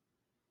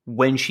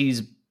 When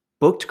she's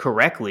booked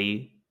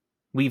correctly,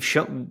 we've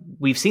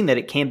seen that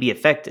it can be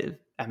effective.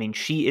 I mean,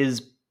 she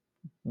is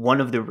one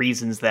of the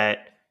reasons that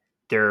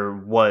there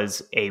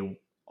was a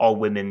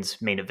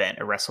all-women's main event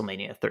at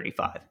WrestleMania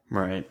 35.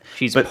 Right.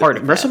 She's part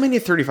of WrestleMania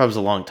that. 35 was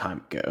a long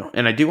time ago.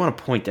 And I do want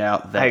to point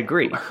out that I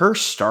agree. Her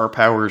star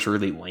power has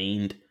really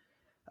waned.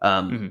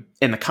 In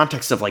the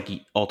context of like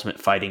Ultimate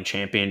Fighting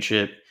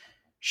Championship,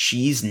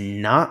 she's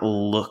not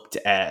looked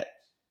at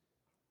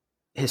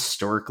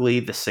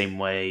historically the same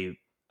way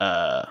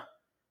that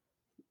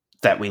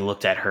we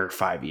looked at her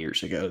 5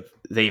 years ago.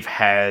 They've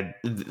had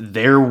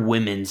their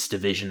women's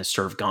division has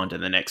sort of gone to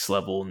the next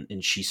level,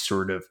 and she's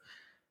sort of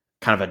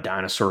kind of a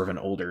dinosaur of an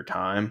older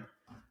time.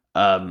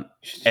 And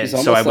She's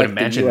so I would like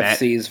imagine the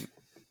UFC's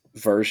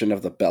version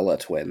of the Bella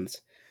Twins.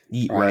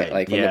 right?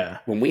 Like Yeah.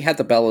 when we had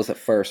the Bellas at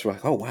first, we're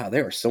like, oh wow,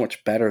 they were so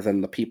much better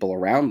than the people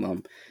around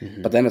them.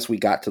 Mhm. But then as we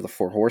got to the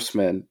four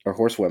horsemen or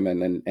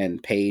horsewomen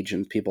and Paige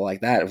and people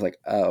like that, it was like,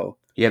 oh.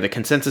 Yeah, the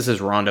consensus is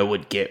Ronda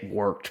would get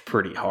worked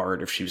pretty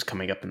hard if she was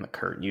coming up in the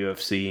current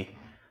UFC.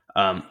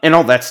 And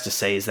all that's to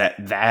say is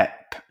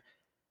that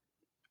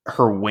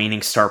her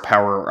waning star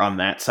power on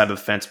that side of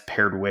the fence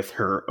paired with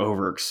her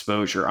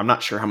overexposure, I'm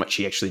not sure how much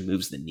she actually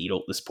moves the needle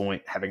at this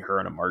point, having her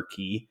on a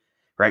marquee,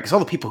 right? Because all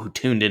the people who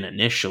tuned in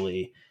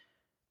initially,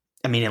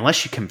 I mean,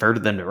 unless you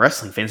converted them to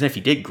wrestling fans, and if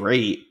you did,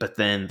 great, but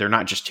then they're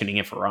not just tuning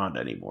in for Ronda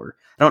anymore.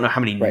 I don't know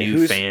how many Right,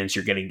 new fans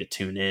you're getting to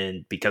tune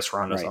in because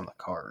Ronda's Right. on the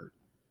card.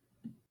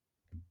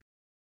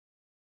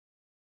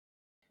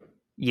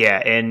 Yeah,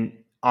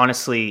 and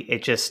honestly,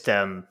 it just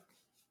I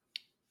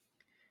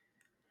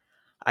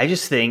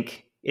just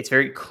think it's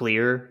very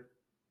clear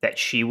that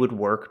she would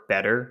work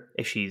better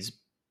if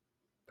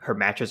her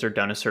matches are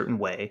done a certain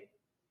way.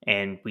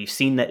 And we've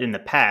seen that in the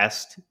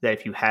past that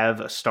if you have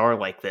a star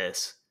like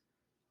this,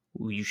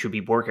 you should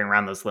be working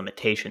around those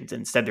limitations.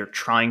 Instead, they're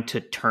trying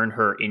to turn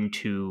her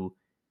into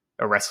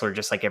a wrestler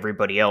just like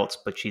everybody else,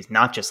 but she's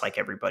not just like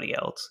everybody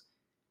else.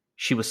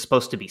 She was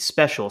supposed to be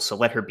special, so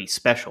let her be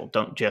special.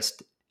 Don't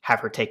just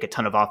have her take a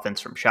ton of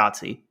offense from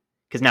Shotzi.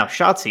 Because now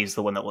Shotzi is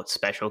the one that looks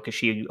special because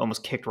she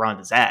almost kicked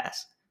Ronda's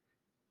ass.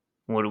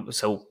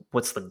 So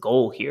what's the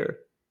goal here?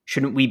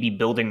 Shouldn't we be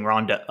building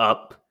Ronda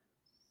up?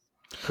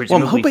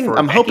 Well,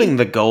 I'm Becky? hoping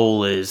the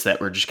goal is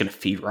that we're just going to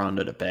feed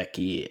Ronda to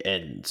Becky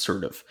and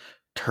sort of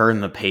turn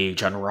the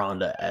page on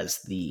Ronda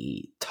as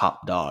the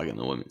top dog in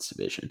the women's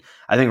division.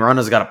 I think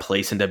Ronda's got a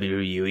place in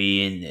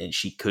WWE and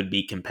she could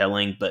be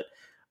compelling, but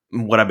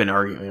what I've been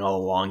arguing all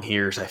along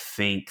here is I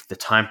think the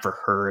time for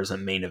her as a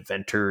main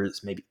eventer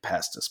is maybe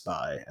passed us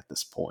by at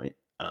this point.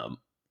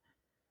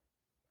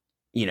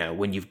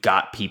 When you've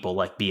got people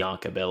like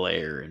Bianca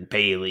Belair and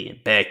Bayley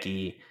and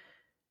Becky,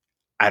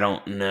 I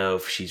don't know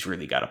if she's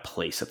really got a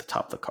place at the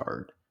top of the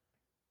card.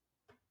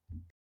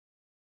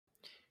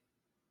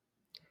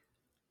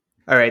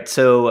 All right,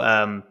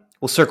 so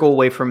we'll circle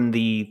away from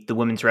the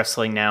women's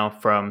wrestling now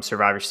from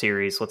Survivor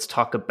Series. Let's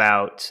talk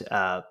about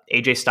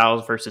AJ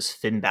Styles versus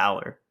Finn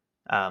Balor.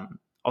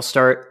 I'll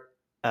start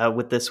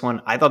with this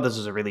one. I thought this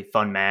was a really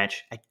fun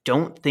match. I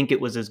don't think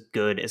it was as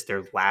good as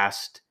their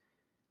last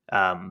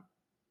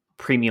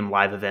premium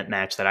live event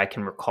match that I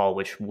can recall,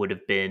 which would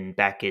have been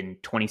back in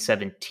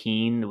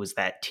 2017. It was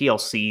that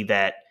TLC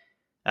that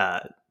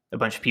a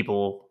bunch of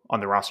people on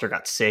the roster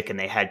got sick and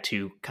they had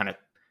to kind of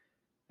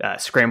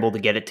scramble to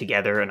get it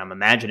together, and I'm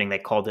imagining they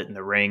called it in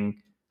the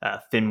ring.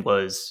 Finn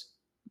was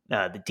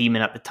the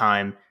demon at the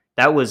time.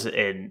 That was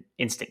an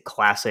instant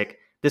classic.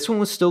 This one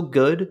was still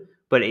good,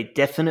 but it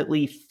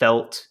definitely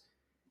felt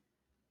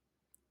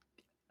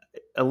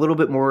a little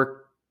bit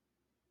more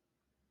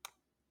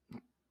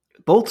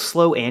both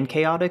slow and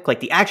chaotic.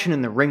 Like the action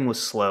in the ring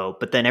was slow,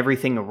 but then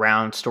everything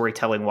around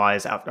storytelling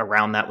wise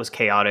around that was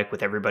chaotic,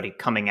 with everybody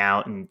coming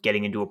out and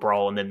getting into a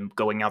brawl and then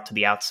going out to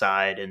the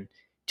outside and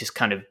just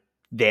kind of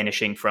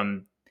vanishing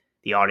from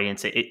the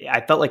audience.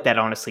 I felt like that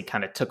honestly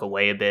kind of took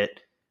away a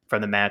bit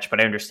from the match, but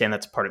I understand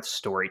that's part of the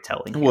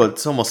storytelling here. Well,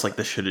 it's almost like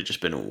this should have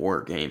just been a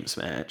War Games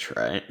match,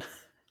 right?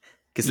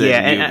 Because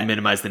Yeah, then you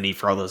minimize the need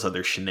for all those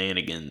other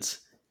shenanigans.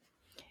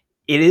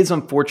 It is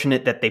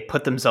unfortunate that they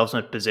put themselves in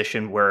a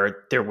position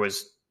where there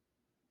was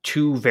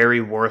two very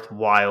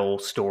worthwhile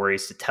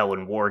stories to tell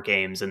in War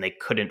Games, and they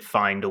couldn't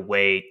find a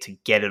way to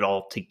get it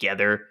all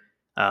together.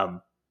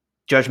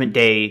 Judgment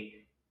Day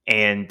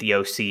and the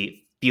OC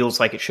feels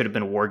like it should have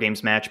been a War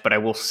Games match, but I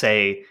will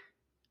say,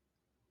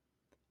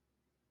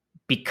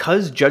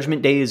 because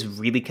Judgment Day is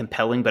really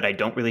compelling, but I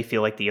don't really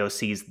feel like the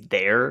OC is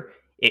there,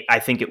 I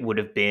think it would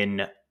have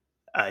been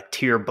a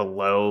tier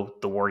below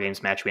the War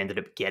Games match we ended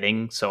up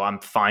getting, so I'm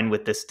fine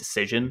with this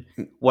decision.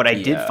 What I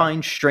did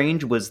find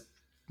strange was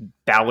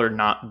Balor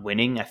not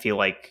winning. I feel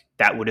like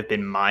that would have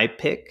been my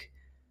pick.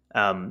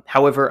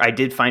 However, I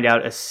did find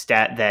out a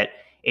stat that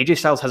AJ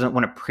Styles hasn't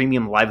won a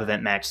premium live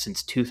event match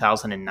since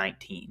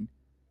 2019.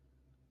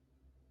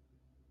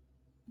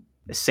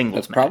 A singles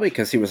That's match. probably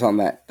because he was on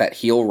that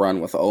heel run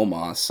with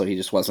Omos, so he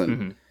just wasn't.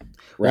 Mm-hmm.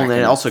 Well, and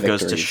it also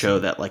goes to victories. show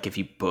that, like, if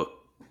you book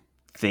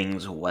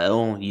things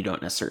well, you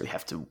don't necessarily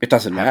have to. It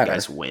doesn't have matter.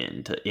 Guys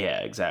win.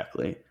 Yeah,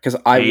 exactly. Because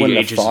I wouldn't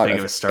have AJ's thought big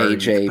of a star,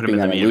 AJ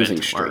being on a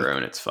losing streak,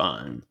 and it's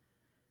fine.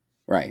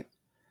 Right.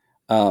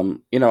 I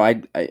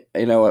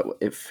know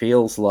it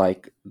feels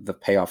like the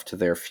payoff to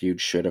their feud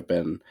should have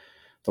been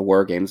the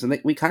War Games, and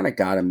we kind of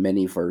got a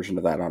mini version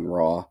of that on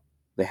Raw.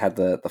 They had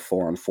the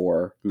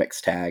 4-on-4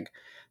 mixed tag,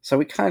 so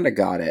we kind of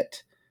got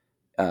it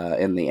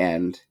in the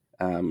end,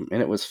 and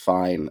it was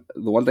fine.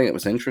 The one thing that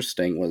was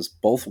interesting was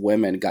both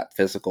women got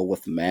physical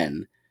with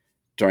men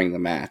during the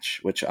match,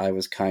 which I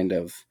was kind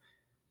of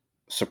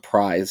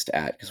surprised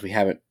at because we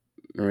haven't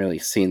really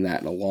seen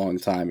that in a long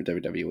time in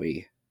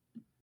WWE.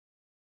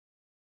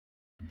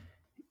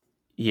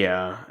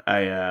 Yeah,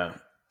 I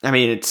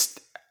mean,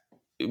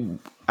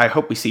 I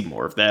hope we see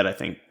more of that. I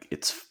think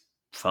it's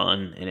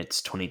fun, and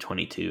it's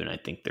 2022, and I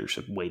think there's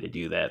a way to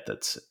do that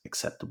that's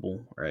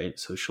acceptable, right,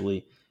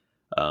 socially.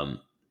 And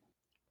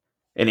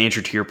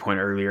Andrew, to your point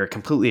earlier, I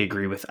completely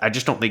agree with. I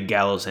just don't think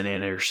Gallows and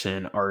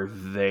Anderson are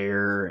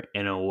there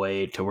in a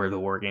way to where the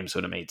War Games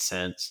would have made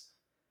sense.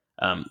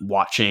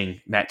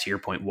 Watching Matt, to your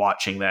point,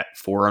 watching that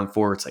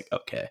 4-on-4, it's like,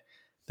 okay,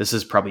 this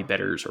is probably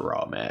better as a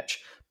Raw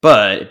match,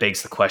 but it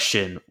begs the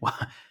question: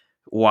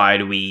 why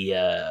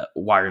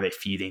are they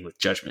feuding with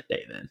Judgment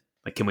Day then?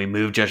 Like, can we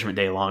move Judgment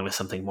Day along to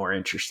something more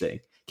interesting?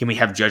 Can we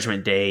have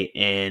Judgment Day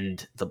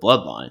and the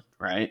Bloodline?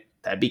 Right,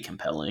 that'd be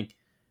compelling.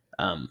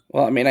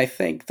 Well, I mean, I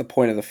think the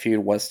point of the feud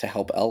was to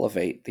help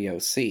elevate the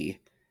OC.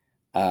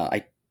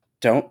 I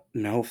don't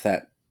know if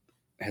that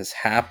has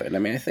happened. I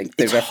mean, I think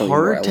they're definitely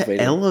more elevated. It's hard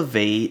to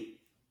elevate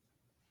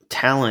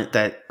talent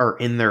that are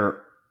in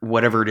their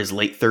whatever it is,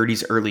 late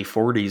 30s, early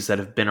 40s that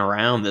have been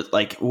around. That,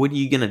 like, what are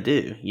you gonna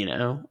do? You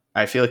know,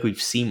 I feel like we've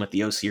seen what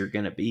the OC are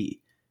gonna be.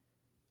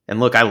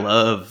 And look, I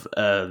love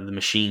the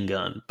Machine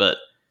Gun, but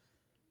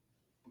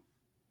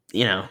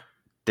you know,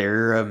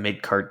 they're a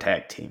mid-card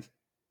tag team.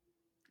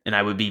 And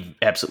I would be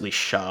absolutely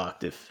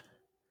shocked if...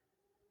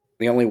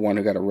 The only one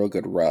who got a real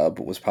good rub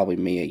was probably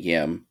Mia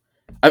Yim.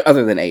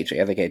 Other than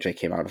AJ. I think AJ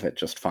came out of it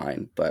just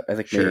fine. But I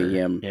think Mia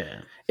Yim...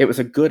 Yeah. It was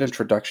a good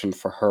introduction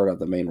for her to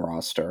the main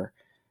roster.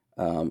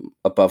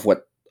 Above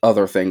what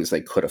other things they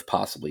could have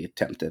possibly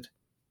attempted.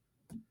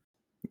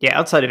 Yeah,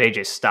 outside of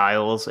AJ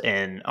Styles,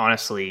 and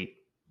honestly,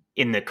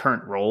 in the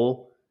current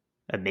role,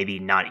 maybe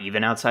not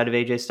even outside of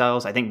AJ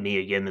Styles, I think Mia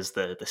Yim is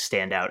the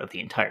standout of the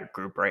entire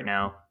group right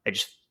now. I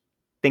just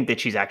think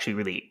that she's actually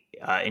really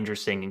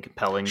interesting and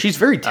compelling. She's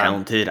very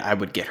talented. I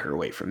would get her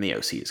away from the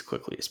OC as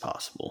quickly as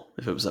possible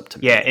if it was up to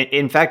me. Yeah,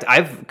 in fact,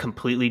 I've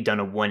completely done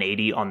a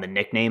 180 on the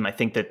nickname. I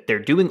think that they're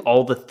doing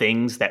all the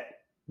things that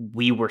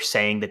we were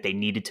saying that they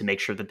needed to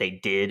make sure that they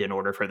did in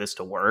order for this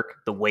to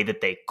work. The way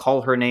that they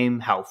call her name,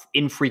 how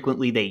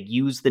infrequently they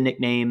use the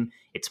nickname,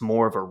 it's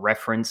more of a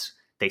reference.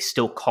 They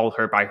still call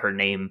her by her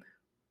name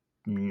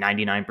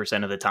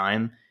 99% of the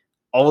time.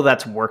 All of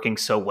that's working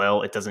so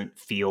well, it doesn't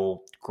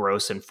feel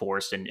gross and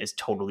forced and is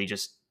totally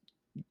just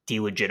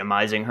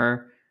delegitimizing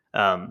her.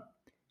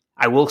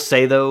 I will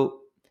say, though,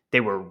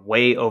 they were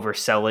way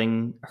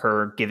overselling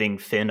her giving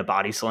Finn a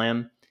body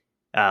slam.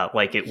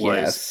 Like, it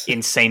was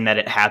insane that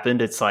it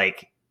happened. It's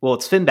like, well,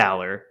 it's Finn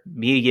Balor.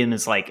 Mia Yim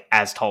is like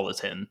as tall as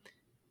him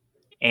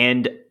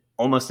and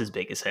almost as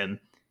big as him.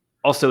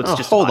 Also, it's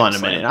just hold on a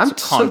minute. I'm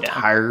so down.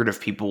 Tired of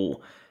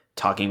people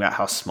talking about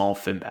how small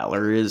Finn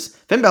Balor is.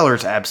 Finn Balor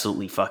is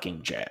absolutely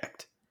fucking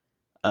jacked.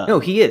 No,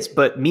 he is,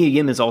 but Mia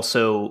Yim is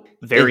also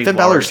very Finn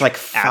large. Balor's like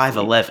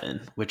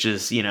 5'11", which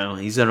is, you know,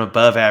 he's an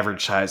above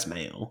average size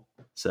male.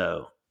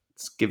 So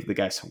let's give the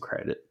guy some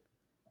credit.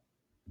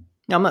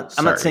 No, I'm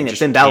not saying that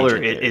Finn Balor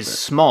is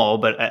small,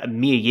 but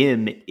Mia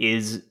Yim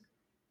is...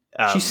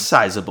 she's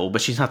sizable,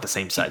 but she's not the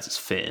same size as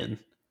Finn.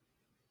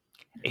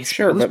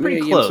 Sure, but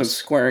Mia Yim's been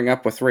squaring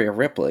up with Rhea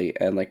Ripley,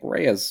 and like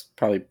Rhea's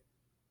probably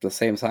the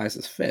same size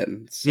as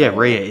Finn. So. Yeah,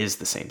 Rhea is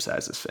the same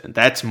size as Finn.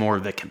 That's more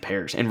the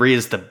comparison. And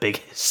Rhea's the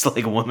biggest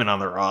like woman on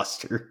the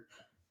roster.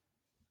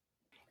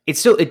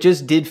 It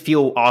just did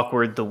feel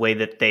awkward the way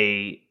that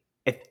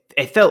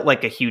it felt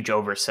like a huge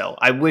oversell.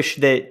 I wish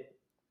that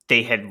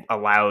they had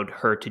allowed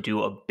her to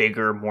do a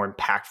bigger, more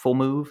impactful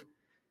move,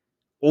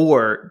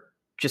 or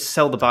just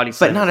sell the body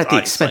slam. But not at the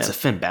expense of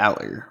Finn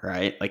Balor,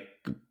 right? Like,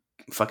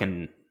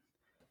 fucking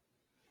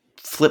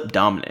flip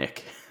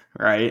Dominik,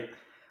 right?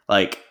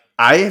 Like,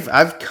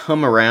 I've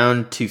come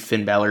around to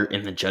Finn Balor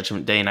in the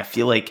Judgment Day, and I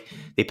feel like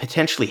they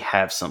potentially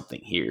have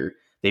something here.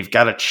 They've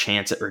got a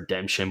chance at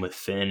redemption with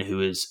Finn, who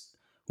is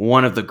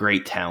one of the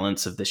great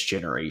talents of this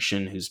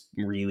generation, who's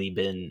really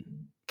been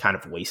kind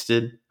of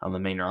wasted on the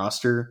main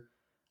roster.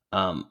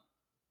 And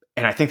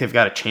I think they've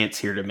got a chance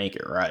here to make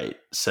it right.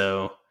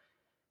 So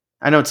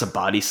I know it's a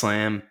body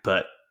slam,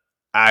 but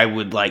I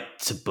would like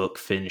to book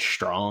Finn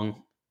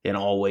strong in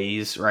all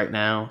ways right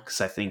now,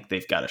 because I think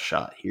they've got a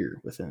shot here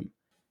with him.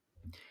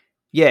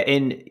 Yeah,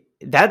 and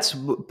that's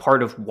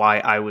part of why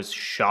I was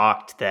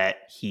shocked that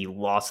he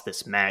lost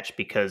this match,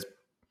 because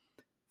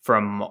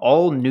from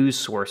all news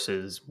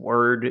sources,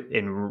 word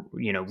and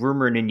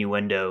rumor and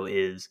innuendo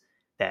is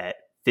that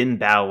Finn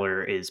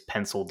Balor is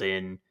penciled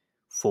in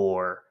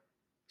for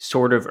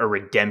sort of a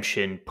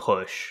redemption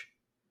push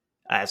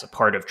as a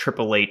part of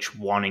Triple H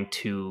wanting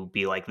to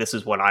be like, this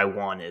is what I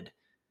wanted.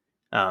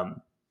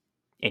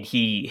 And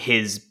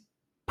his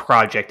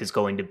project is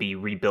going to be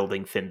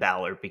rebuilding Finn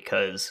Balor,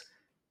 because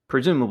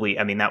presumably,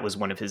 I mean, that was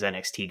one of his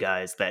NXT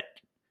guys that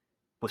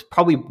was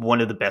probably one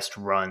of the best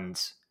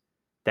runs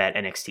that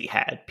NXT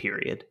had,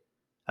 period,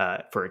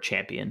 for a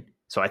champion.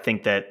 So I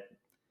think that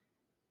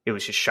it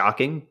was just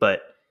shocking.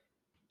 But,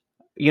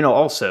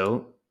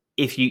 also,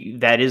 if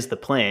that is the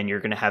plan, you're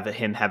going to have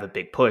him have a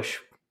big push.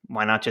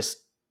 Why not just,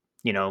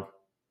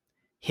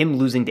 him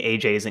losing to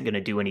AJ isn't going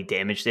to do any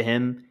damage to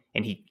him.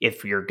 And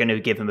if you're going to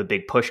give him a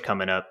big push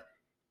coming up,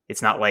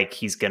 it's not like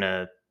he's going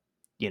to,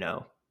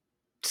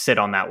 sit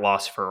on that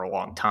loss for a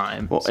long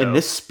time. Well, and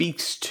this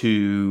speaks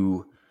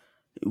to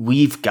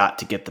we've got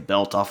to get the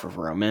belt off of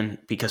Roman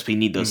because we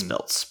need those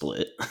belts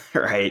split,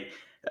 right?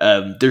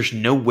 There's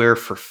nowhere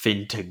for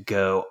Finn to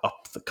go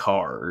up the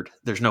card.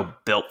 There's no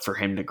belt for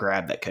him to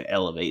grab that could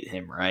elevate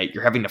him, right?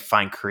 You're having to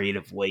find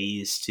creative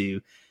ways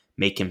to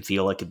make him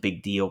feel like a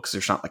big deal because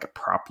there's not like a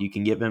prop you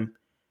can give him,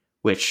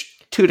 which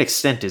to an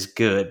extent is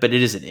good, but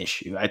it is an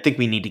issue. I think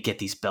we need to get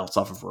these belts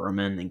off of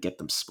Roman and get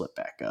them split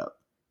back up.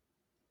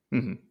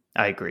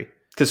 I agree.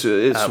 Because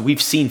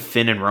we've seen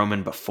Finn and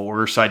Roman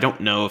before, so I don't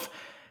know if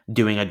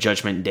doing a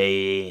Judgment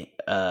Day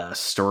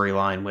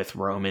storyline with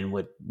Roman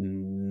would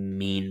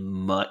mean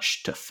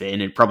much to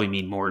Finn. It'd probably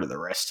mean more to the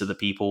rest of the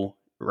people,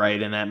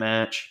 right, in that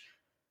match.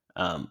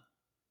 I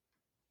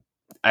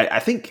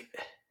think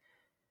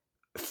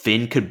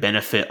Finn could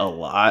benefit a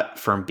lot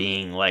from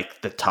being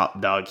like the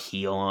top dog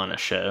heel on a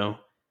show.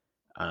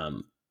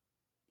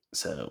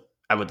 So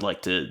I would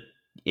like to...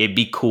 It'd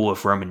be cool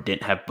if Roman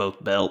didn't have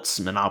both belts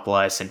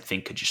monopolized and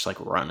Finn could just like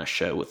run a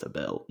show with a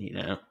belt, you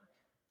know?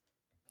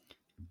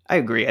 I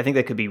agree. I think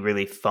that could be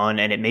really fun,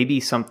 and it may be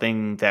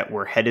something that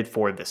we're headed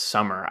for this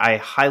summer. I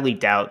highly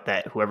doubt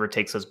that whoever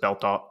takes those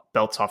belts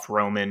off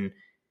Roman,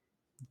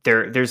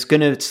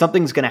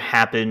 something's gonna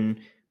happen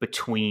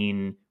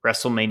between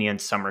WrestleMania and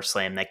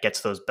SummerSlam that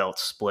gets those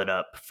belts split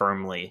up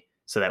firmly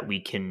so that we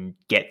can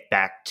get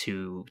back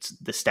to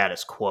the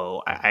status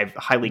quo. I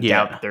highly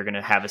doubt that they're going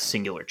to have a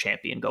singular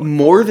champion going.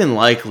 More than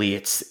likely,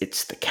 it's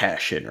the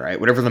cash in, right?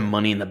 Whatever the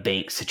Money in the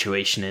Bank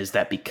situation is,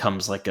 that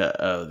becomes like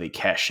they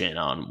cash in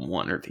on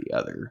one or the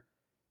other.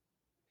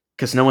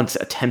 Because no one's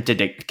attempted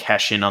to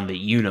cash in on the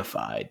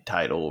unified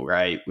title,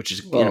 right? Which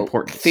is an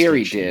important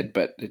Theory distinction. did,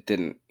 but it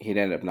didn't. He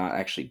ended up not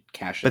actually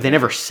cashing. But they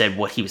never said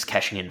what he was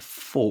cashing in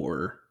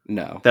for.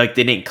 No, they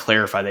didn't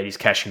clarify that he's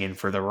cashing in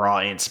for the Raw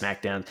and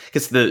SmackDown,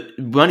 because the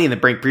Money in the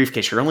Bank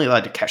briefcase, you're only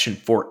allowed to cash in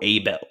for a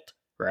belt,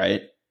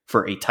 right?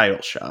 For a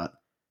title shot,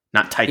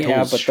 not titles.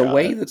 Yeah, but the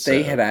way that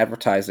they had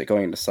advertised it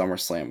going into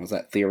SummerSlam was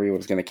that Theory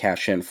was going to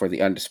cash in for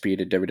the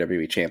undisputed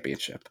WWE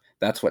Championship.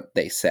 That's what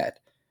they said.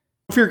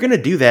 If you're going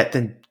to do that,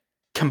 then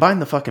combine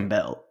the fucking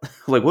belt.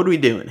 Like, what are we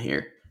doing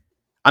here?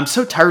 I'm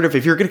so tired of,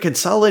 if you're going to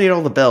consolidate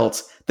all the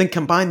belts, then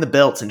combine the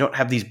belts and don't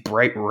have these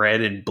bright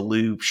red and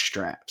blue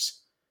straps.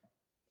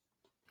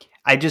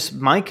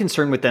 My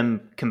concern with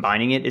them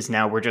combining it is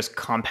now we're just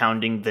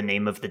compounding the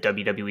name of the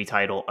WWE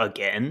title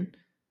again.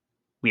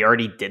 We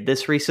already did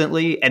this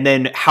recently. And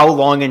then how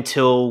long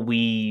until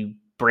we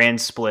brand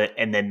split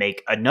and then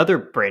make another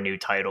brand new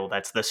title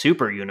that's the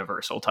Super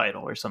Universal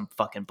title or some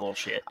fucking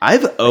bullshit?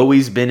 I've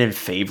always been in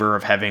favor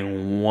of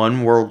having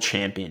one world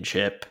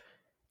championship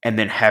and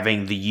then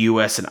having the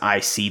US and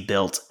IC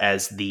belts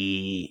as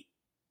the,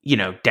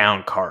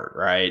 down card,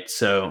 right?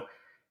 So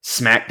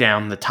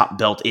SmackDown, the top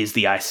belt is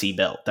the IC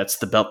belt. That's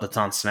the belt that's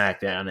on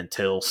SmackDown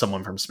until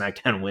someone from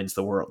SmackDown wins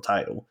the world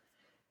title.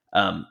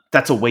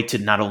 That's a way to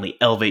not only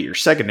elevate your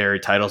secondary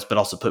titles, but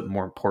also put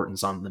more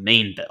importance on the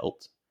main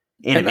belt.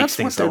 And it makes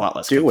things a lot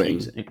less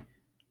confusing.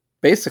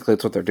 Basically,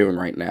 it's what they're doing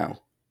right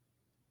now.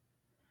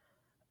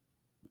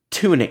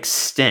 To an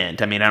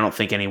extent. I mean, I don't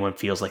think anyone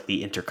feels like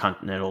the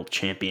Intercontinental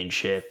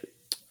Championship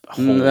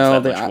holds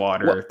that much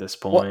water at this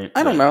point. Well,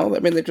 I don't know. I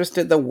mean, they just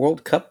did the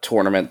World Cup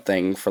tournament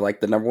thing for like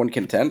the number one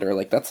contender.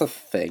 Like, that's a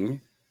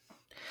thing.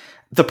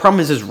 The problem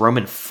is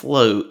Roman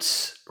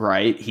floats,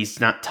 right? He's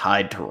not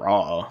tied to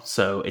Raw,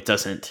 so it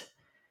doesn't...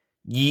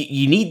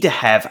 You need to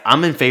have...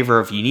 I'm in favor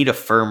of, you need a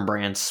firm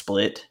brand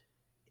split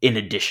in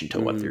addition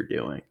to what they're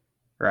doing,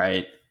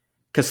 right?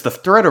 Because the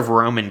threat of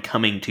Roman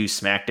coming to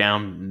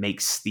SmackDown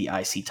makes the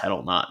IC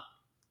title not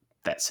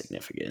that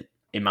significant,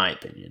 in my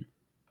opinion.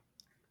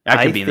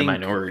 I could be in the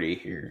minority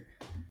here.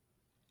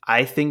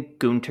 I think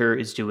Gunther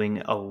is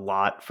doing a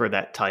lot for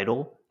that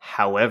title.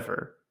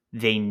 However,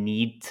 they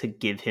need to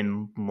give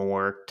him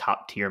more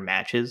top-tier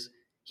matches.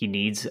 He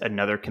needs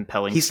another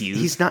compelling feud.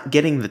 He's not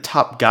getting the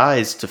top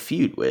guys to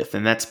feud with,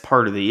 and that's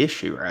part of the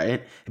issue,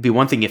 right? It'd be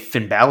one thing if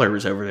Finn Balor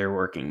was over there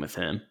working with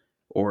him,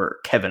 or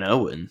Kevin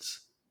Owens.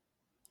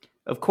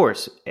 Of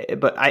course,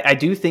 but I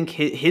do think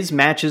his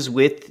matches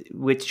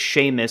with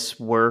Sheamus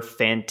were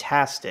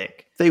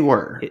fantastic. They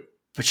were.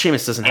 But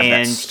Sheamus doesn't have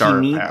that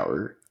star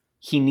power.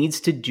 He needs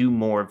to do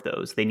more of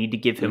those. They need to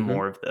give him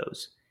more of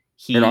those.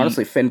 And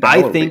honestly, Finn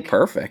Balor would be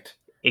perfect.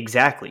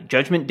 Exactly.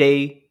 Judgment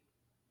Day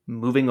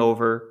moving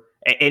over,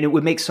 and it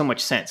would make so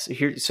much sense.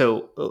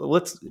 So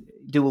let's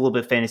do a little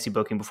bit of fantasy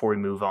booking before we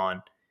move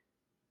on.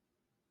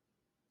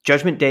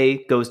 Judgment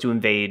Day goes to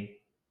invade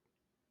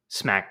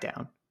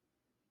SmackDown.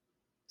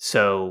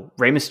 So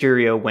Rey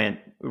Mysterio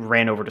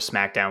ran over to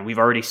SmackDown. We've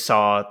already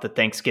saw the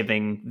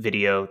Thanksgiving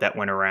video that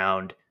went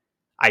around.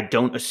 I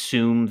don't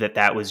assume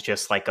that was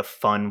just like a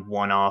fun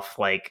one-off,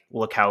 like,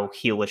 look how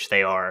heelish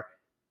they are.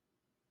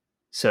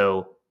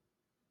 So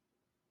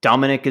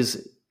Dominik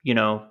is,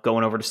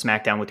 going over to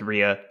SmackDown with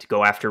Rhea to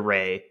go after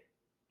Rey.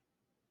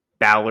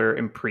 Balor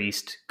and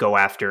Priest go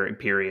after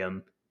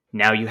Imperium.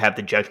 Now you have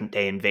the Judgment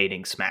Day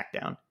invading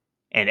SmackDown,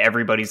 and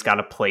everybody's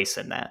got a place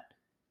in that.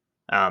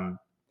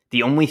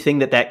 The only thing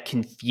that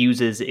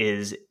confuses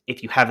is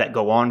if you have that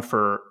go on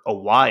for a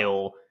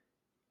while,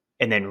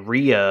 and then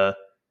Rhea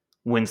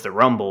wins the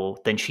Rumble,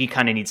 then she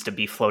kind of needs to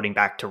be floating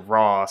back to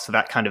Raw. So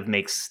that kind of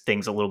makes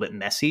things a little bit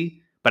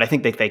messy. But I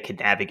think that they could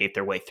navigate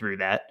their way through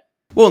that.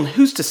 Well, and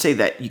who's to say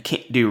that you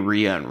can't do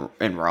Rhea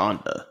and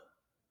Ronda?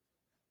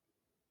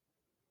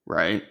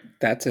 Right?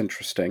 That's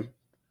interesting.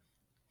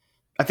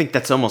 I think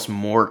that's almost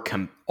more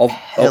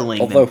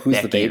compelling although than who's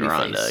Becky the baby and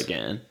Ronda face?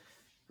 again.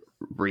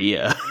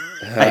 Rhea.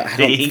 I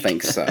don't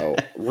think so.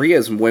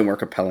 Rhea's way more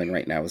compelling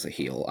right now as a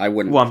heel. I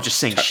wouldn't. Well, I'm just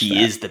saying touch she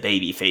that. is the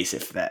baby face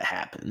if that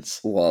happens.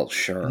 Well,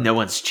 sure. No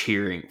one's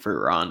cheering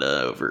for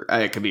Ronda over.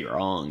 I could be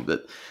wrong,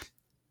 but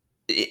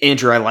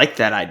Andrew, I like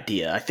that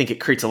idea. I think it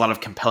creates a lot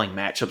of compelling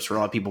matchups for a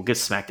lot of people.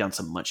 Gives SmackDown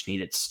some much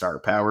needed star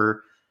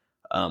power.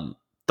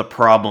 The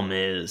problem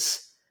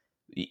is,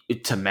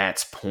 to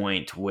Matt's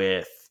point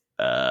with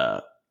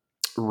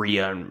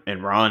Rhea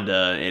and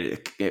Ronda,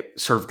 it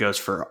sort of goes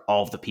for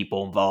all of the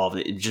people involved.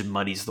 It just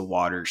muddies the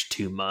waters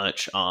too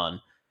much on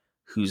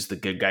who's the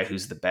good guy,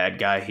 who's the bad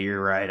guy here,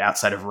 right?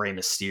 Outside of Rey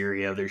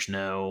Mysterio, there's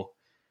no...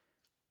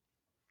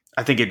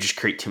 I think it just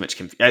creates too much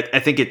confusion. I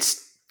think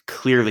it's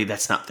clearly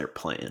that's not their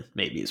plan,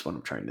 maybe is what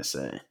I'm trying to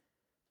say.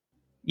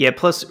 Yeah,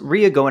 plus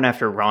Rhea going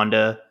after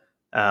Ronda,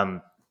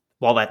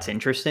 while that's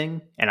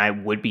interesting, and I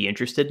would be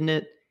interested in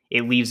it,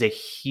 it leaves a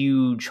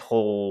huge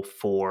hole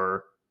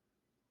for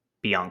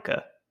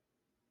Bianca.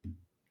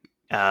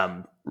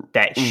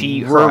 That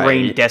her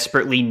reign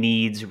desperately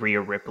needs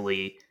Rhea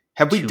Ripley.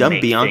 Have we done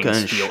Bianca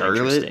and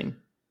Charlotte?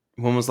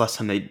 When was the last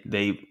time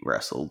they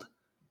wrestled?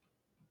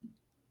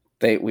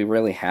 We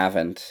really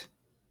haven't.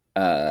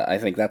 I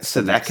think that's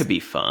so that could be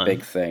fun.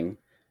 Big thing.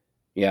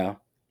 Yeah.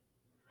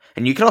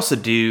 And you could also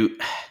do,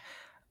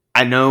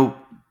 I know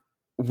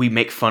we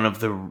make fun of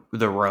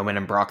the Roman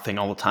and Brock thing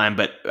all the time,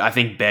 but I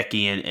think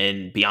Becky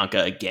and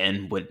Bianca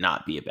again would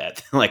not be a bad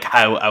thing. Like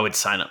I would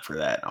sign up for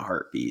that in a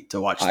heartbeat to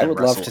watch them I would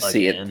wrestle love to again.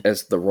 see it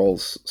as the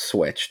roles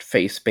switched.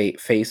 Face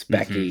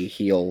Becky,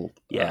 heel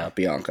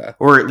Bianca.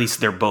 Or at least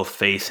they're both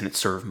face and it's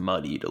sort of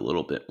muddied a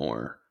little bit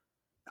more.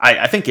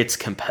 I think it's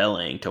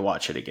compelling to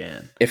watch it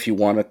again. If you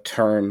want to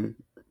turn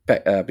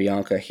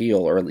Bianca heel,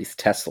 or at least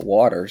test the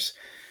waters,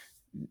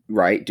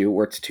 right? Do it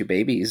where it's two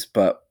babies,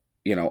 but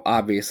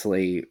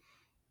obviously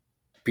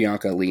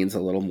Bianca leans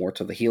a little more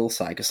to the heel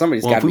side because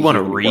somebody's got to. If we want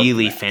to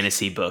really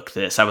fantasy book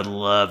this, I would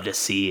love to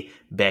see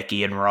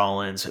Becky and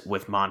Rollins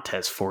with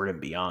Montez Ford and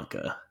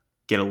Bianca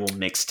get a little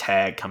mixed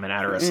tag coming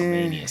out of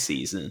WrestleMania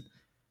season.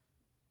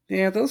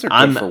 Yeah, those are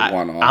good for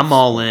one-offs. I'm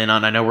all in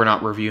on. I know we're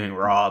not reviewing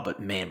Raw, but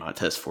man,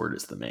 Montez Ford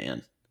is the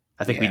man.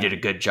 I think we did a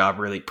good job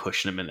really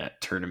pushing him in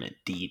that tournament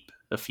deep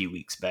a few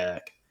weeks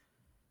back.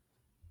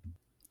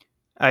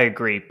 I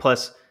agree.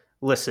 Plus,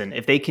 listen,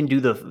 if they can do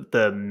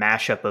the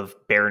mashup of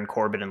Baron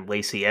Corbin and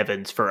Lacey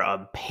Evans for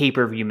a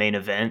pay-per-view main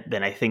event,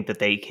 then I think that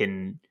they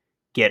can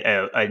get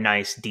a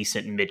nice,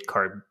 decent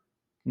mid-card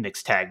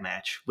mixed tag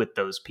match with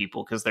those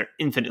people because they're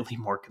infinitely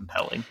more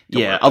compelling.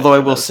 Yeah, although I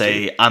will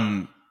say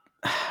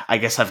I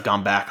guess I've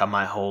gone back on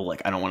my whole,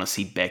 I don't want to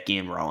see Becky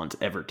and Rollins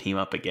ever team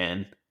up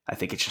again. I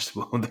think it's just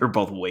they're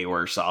both way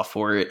worse off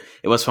for it.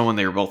 It was fun when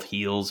they were both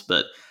heels,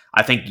 but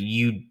I think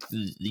you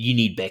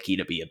need Becky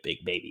to be a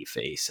big baby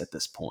face at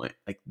this point.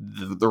 Like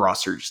the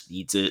roster just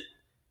needs it,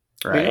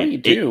 right? You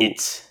do.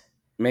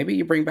 Maybe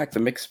you bring back the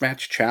mixed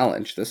match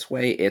challenge. This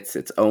way, it's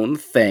its own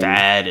thing.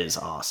 That is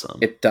awesome.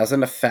 It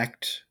doesn't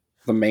affect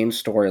the main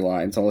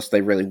storylines unless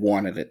they really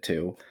wanted it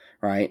to,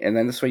 right? And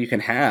then this way you can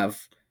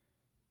have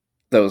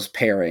those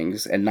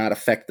pairings and not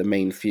affect the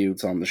main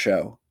feuds on the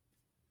show.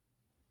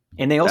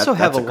 And they also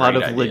have a lot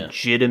of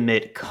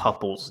legitimate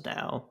couples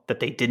now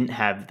that they didn't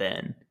have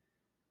then.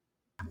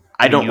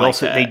 I don't like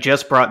that. They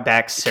just brought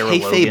back Sarah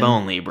Logan. Kayfabe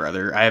only,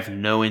 brother. I have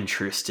no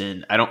interest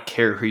in. I don't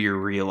care who your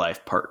real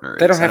life partner is.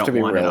 They don't have to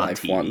be real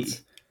life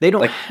ones. They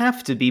don't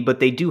have to be,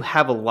 but they do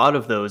have a lot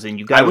of those, and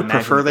you got. I would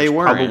prefer they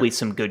weren't. Probably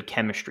some good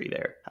chemistry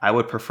there. I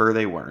would prefer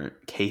they weren't.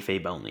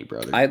 Kayfabe only,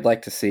 brother. I'd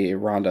like to see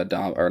Rhea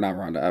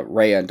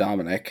and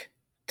Dominik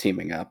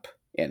teaming up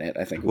in it.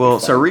 I think. Well,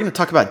 so are we going to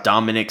talk about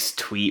Dominik's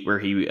tweet where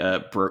he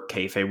broke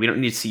kayfabe? We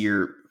don't need to see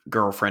your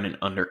girlfriend and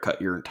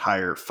undercut your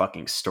entire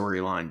fucking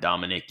storyline,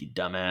 Dominik, you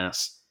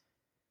dumbass.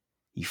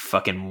 You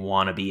fucking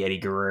wannabe Eddie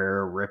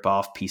Guerrero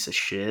ripoff piece of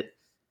shit.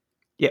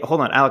 Yeah,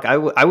 hold on, Alec.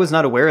 I was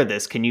not aware of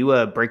this. Can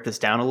you break this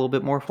down a little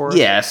bit more for us?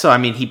 Yeah, so I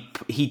mean,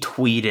 he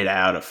tweeted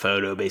out a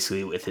photo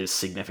basically with his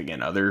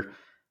significant other,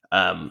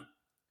 and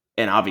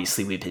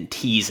obviously we've been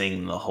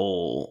teasing the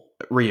whole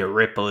Rhea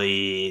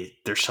Ripley.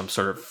 There's some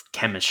sort of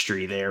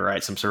chemistry there,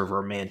 right? Some sort of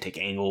romantic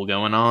angle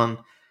going on,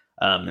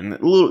 and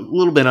a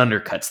little bit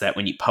undercuts that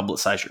when you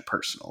publicize your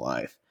personal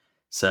life.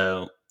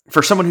 So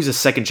for someone who's a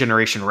second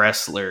generation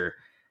wrestler,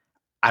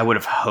 I would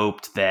have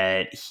hoped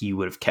that he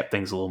would have kept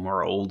things a little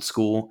more old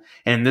school.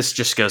 And this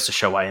just goes to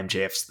show why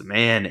MJF's the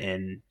man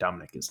and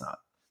Dominik is not.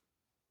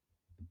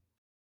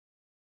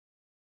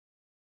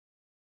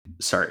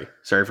 Sorry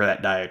for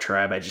that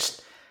diatribe.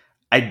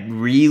 I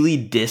really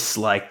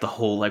dislike the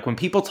whole, when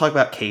people talk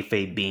about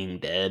kayfabe being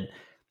dead,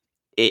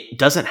 it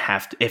doesn't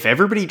have to. If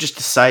everybody just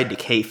decided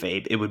to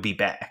kayfabe, it would be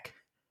back.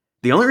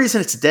 The only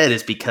reason it's dead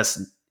is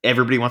because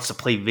everybody wants to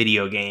play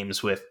video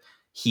games with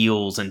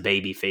heels and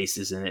baby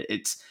faces, and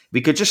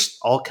we could just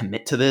all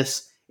commit to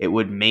this. It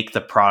would make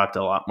the product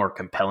a lot more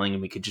compelling,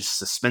 and we could just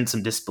suspend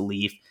some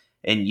disbelief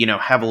and,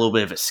 have a little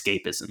bit of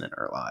escapism in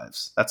our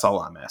lives. That's all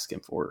I'm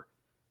asking for.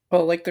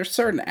 Well, like, there's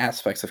certain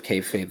aspects of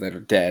kayfabe that are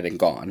dead and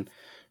gone,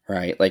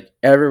 right? Like,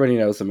 everybody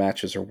knows the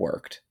matches are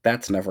worked.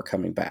 That's never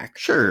coming back.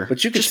 Sure.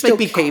 But you could just still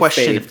make me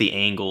question if the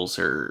angles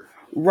are...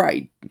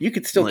 Right. You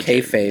could still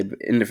legit. kayfabe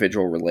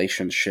individual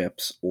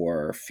relationships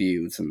or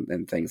feuds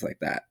and things like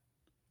that.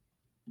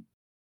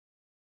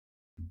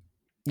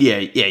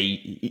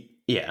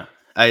 Yeah.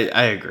 I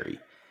agree.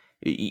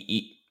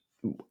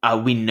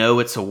 We know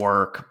it's a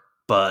work,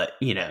 but,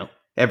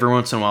 every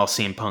once in a while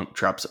CM Punk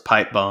drops a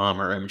pipe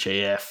bomb or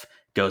MJF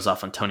goes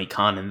off on Tony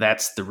Khan, and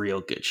that's the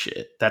real good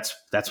shit. That's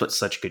what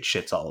such good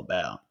shit's all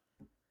about.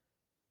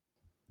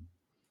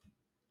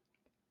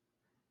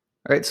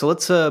 All right, so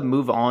let's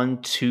move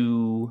on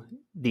to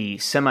the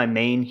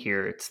semi-main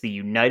here. It's the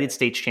United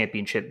States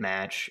Championship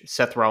match.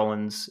 Seth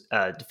Rollins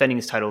defending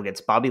his title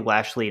against Bobby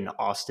Lashley and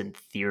Austin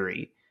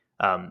Theory.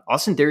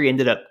 Austin Theory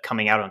ended up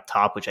coming out on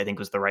top, which I think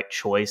was the right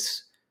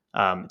choice.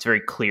 It's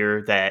very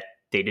clear that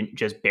they didn't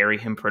just bury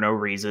him for no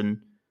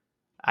reason.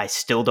 I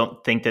still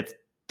don't think that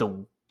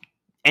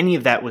any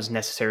of that was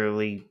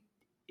necessarily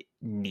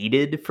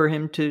needed for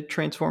him to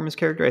transform his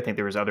character. I think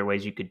there was other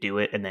ways you could do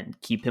it and then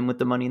keep him with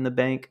the Money in the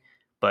Bank.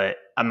 But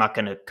I'm not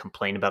going to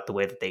complain about the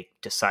way that they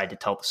decide to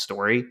tell the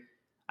story.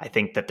 I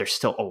think that there's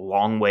still a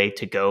long way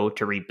to go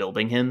to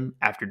rebuilding him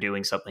after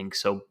doing something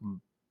so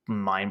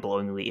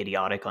mind-blowingly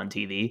idiotic on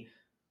TV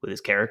with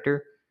his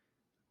character.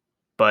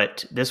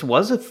 But this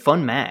was a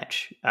fun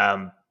match.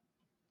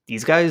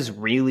 These guys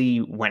really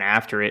went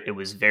after it. It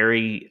was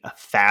very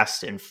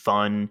fast and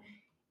fun.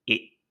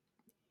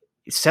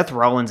 Seth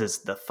Rollins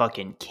is the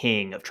fucking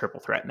king of triple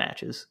threat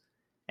matches.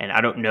 And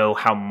I don't know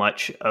how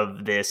much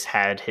of this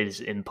had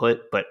his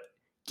input, but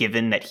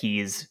given that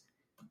he's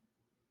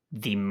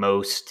the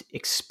most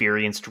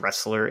experienced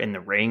wrestler in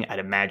the ring, I'd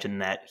imagine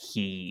that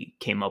he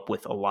came up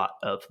with a lot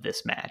of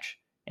this match,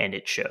 and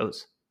it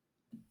shows.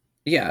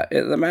 Yeah,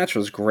 the match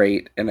was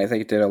great, and I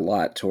think it did a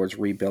lot towards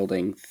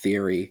rebuilding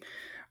Theory.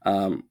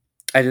 I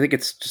think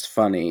it's just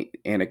funny,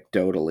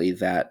 anecdotally,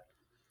 that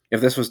if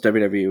this was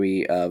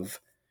WWE of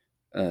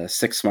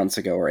 6 months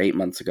ago or 8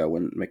 months ago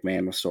when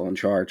McMahon was still in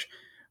charge,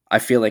 I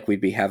feel like we'd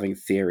be having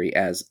Theory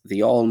as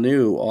the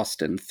all-new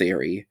Austin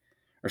Theory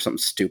or something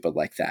stupid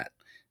like that,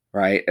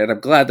 right? And I'm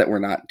glad that we're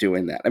not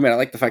doing that. I mean, I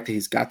like the fact that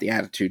he's got the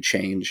attitude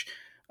change.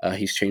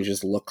 He's changed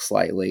his look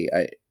slightly.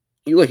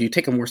 You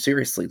take him more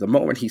seriously. The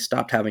moment he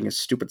stopped having his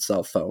stupid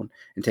cell phone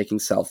and taking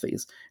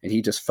selfies, and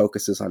he just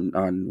focuses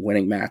on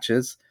winning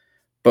matches,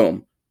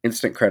 boom,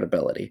 instant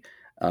credibility.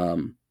 I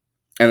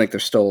think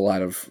there's still a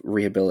lot of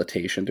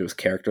rehabilitation to his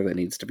character that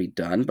needs to be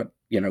done, but,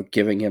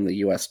 giving him the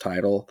U.S.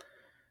 title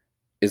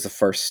is the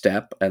first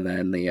step. And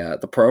then the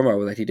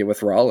promo that he did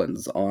with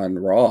Rollins on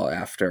Raw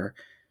after,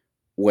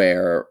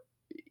 where,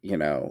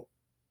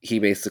 he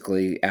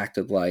basically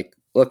acted like,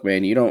 look,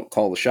 man, you don't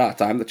call the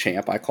shots. I'm the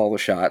champ. I call the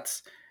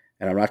shots,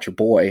 and I'm not your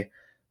boy.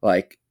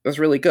 Like, it was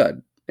really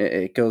good.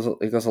 It goes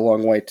a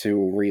long way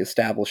to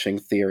reestablishing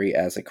Theory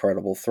as a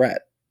credible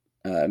threat,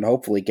 and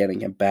hopefully getting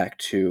him back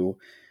to,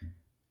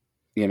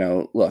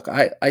 look,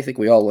 I think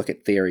we all look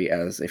at Theory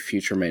as a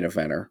future main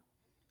eventer.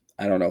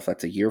 I don't know if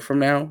that's a year from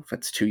now, if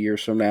it's 2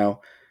 years from now,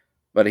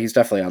 but he's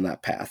definitely on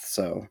that path.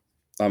 So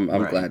I'm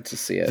Right. glad to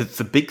see it.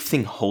 The big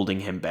thing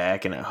holding him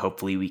back, and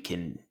hopefully we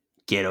can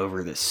get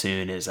over this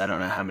soon, is I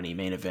don't know how many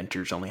main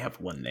eventers only have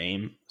one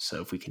name.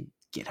 So if we can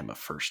get him a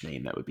first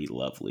name, that would be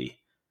lovely.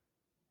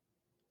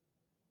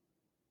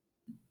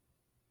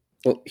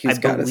 Well, he's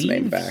got his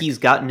name back. He's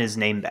gotten his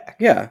name back.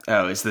 Yeah.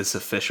 Oh, is this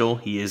official?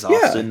 He is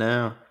Austin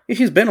now?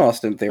 He's been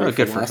Austin Theory for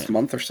good the for last him.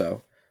 month or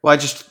so. Well,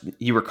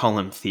 you were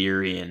calling him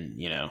Theory, and,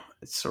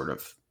 it's sort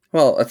of...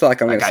 Well, it's not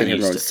like I'm I going to got sit here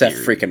and used go to Seth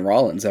Theory. freaking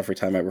Rollins every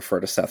time I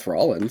refer to Seth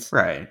Rollins.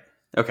 Right.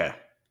 Okay.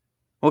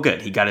 Well,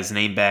 good. He got his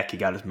name back. He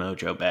got his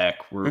mojo back.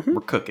 We're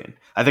cooking.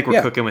 I think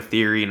we're cooking with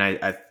Theory, and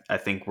I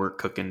think we're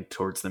cooking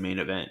towards the main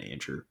event,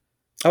 Andrew.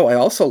 Oh, I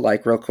also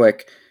like,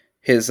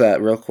 his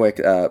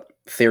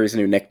Theory's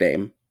new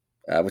nickname,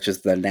 which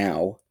is the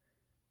Now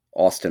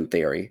Austin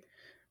Theory,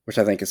 which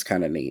I think is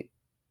kind of neat.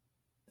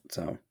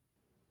 So,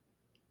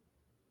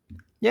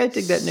 Yeah, I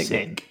dig that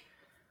nickname. Sick.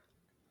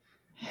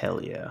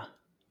 Hell yeah.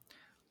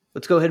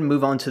 Let's go ahead and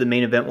move on to the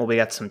main event while we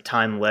got some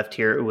time left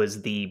here. It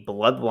was the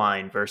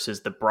Bloodline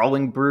versus the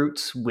Brawling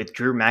Brutes with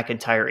Drew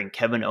McIntyre and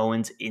Kevin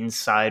Owens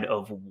inside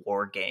of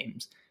War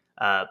Games.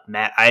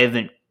 Matt, I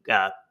haven't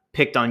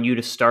picked on you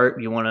to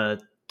start. You want to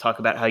talk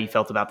about how you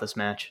felt about this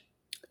match?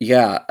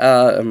 yeah.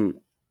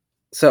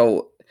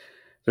 So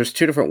there's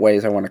two different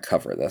ways I want to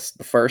cover this.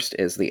 The first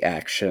is the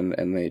action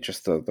and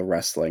the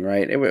wrestling,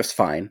 right? It was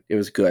fine. It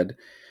was good.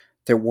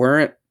 There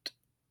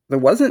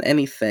wasn't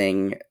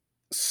anything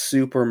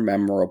super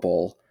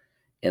memorable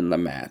in the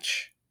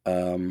match.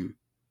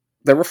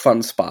 There were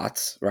fun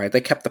spots, right?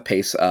 They kept the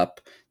pace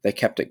up. They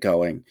kept it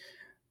going.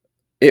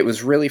 It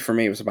was really, for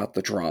me, it was about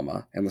the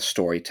drama and the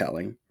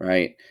storytelling,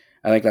 right?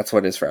 I think that's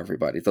what it is for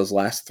everybody. Those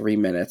last 3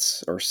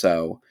 minutes or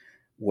so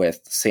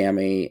with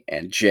Sami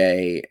and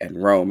Jay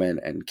and Roman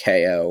and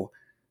KO,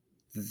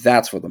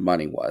 that's where the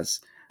money was.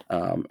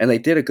 And they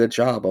did a good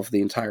job of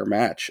the entire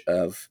match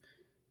of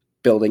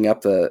building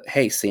up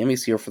hey,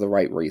 Sami's here for the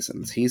right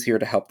reasons. He's here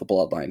to help the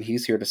bloodline.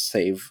 He's here to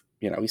save,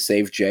 he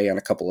saved Jay on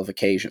a couple of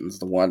occasions.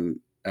 The one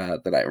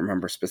that I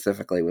remember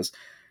specifically was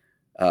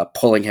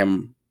pulling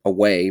him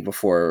away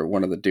before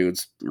one of the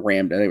dudes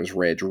rammed, I think it was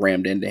Ridge,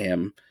 rammed into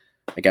him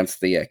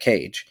against the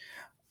cage.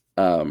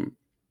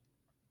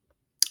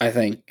 I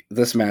think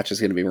this match is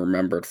going to be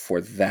remembered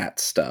for that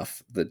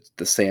stuff,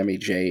 the Sami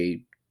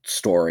Jay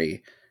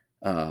story,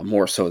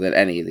 more so than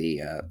any of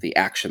the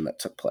action that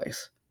took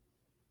place.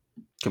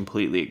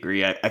 Completely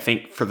agree. I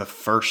think for the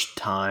first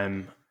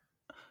time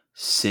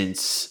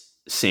since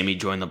Sami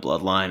joined the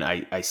bloodline,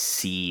 I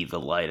see the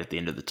light at the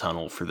end of the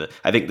tunnel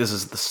I think this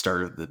is the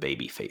start of the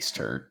babyface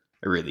turn.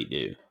 I really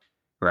do.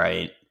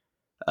 Right?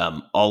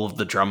 All of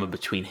the drama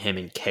between him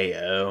and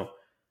KO,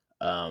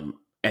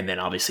 and then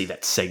obviously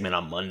that segment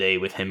on Monday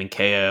with him and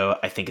KO,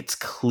 I think it's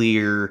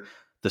clear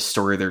the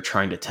story they're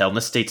trying to tell. And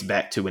this dates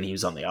back to when he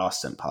was on the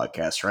Austin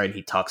podcast, right?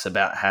 He talks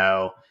about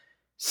how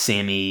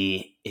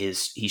Sami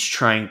he's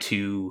trying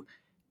to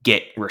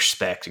get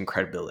respect and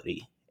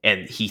credibility,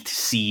 and he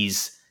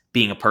sees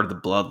being a part of the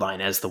bloodline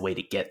as the way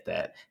to get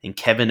that. And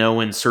Kevin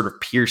Owens sort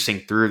of piercing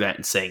through that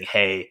and saying,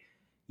 hey,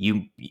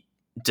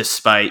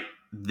 despite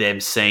them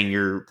saying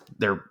you're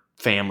their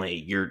family,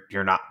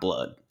 you're not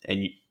blood,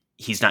 and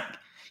he's not.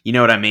 You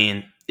know what I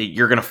mean?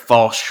 You're going to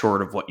fall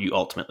short of what you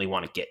ultimately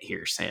want to get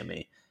here,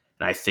 Sami.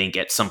 And I think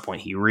at some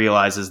point he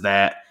realizes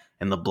that,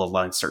 and the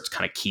bloodline starts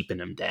kind of keeping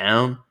him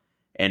down.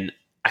 And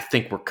I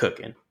think we're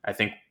cooking. I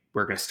think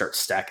we're going to start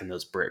stacking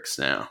those bricks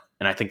now.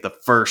 And I think the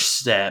first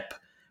step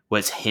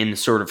was him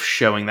sort of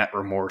showing that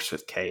remorse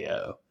with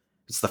KO.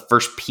 It's the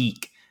first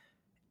peek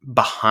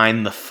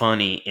behind the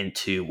funny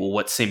into, well,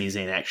 what's Sami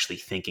Zayn actually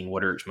thinking?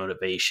 What are his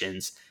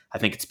motivations? I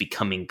think it's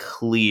becoming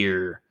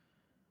clear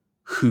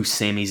who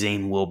Sami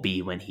Zayn will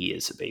be when he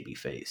is a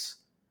babyface.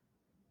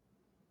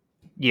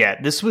 Yeah,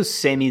 this was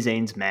Sami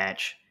Zayn's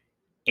match,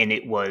 and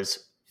it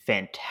was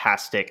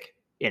fantastic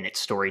in its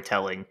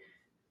storytelling.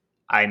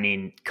 I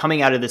mean,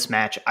 coming out of this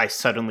match, I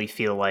suddenly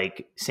feel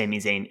like Sami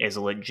Zayn is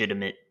a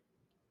legitimate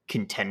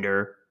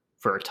contender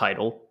for a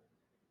title.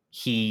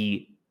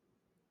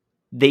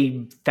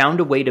 They found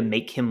a way to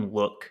make him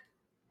look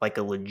like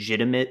a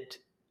legitimate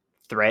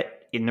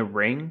threat in the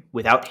ring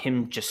without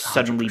him just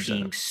suddenly 100%.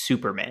 being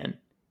Superman.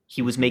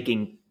 He was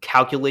making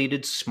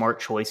calculated, smart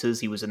choices.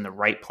 He was in the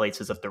right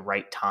places at the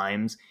right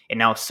times. And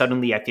now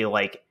suddenly I feel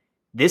like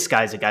this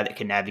guy's a guy that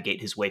can navigate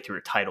his way through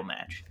a title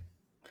match.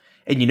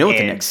 And you know what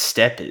the next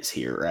step is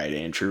here, right,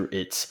 Andrew?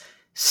 It's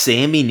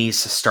Sami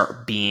needs to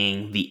start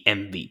being the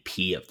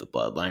MVP of the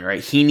bloodline,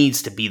 right? He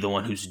needs to be the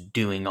one who's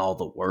doing all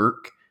the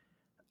work,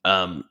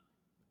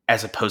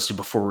 as opposed to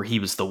before where he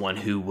was the one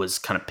who was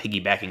kind of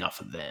piggybacking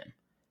off of them.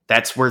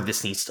 That's where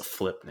this needs to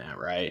flip now,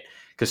 right?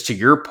 Because to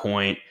your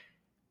point,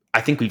 I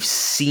think we've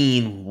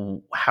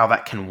seen how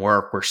that can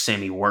work, where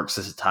Sami works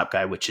as a top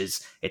guy, which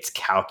is it's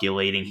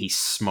calculating, he's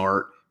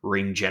smart,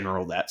 ring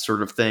general, that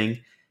sort of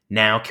thing.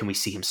 Now can we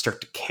see him start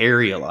to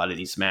carry a lot of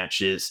these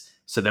matches,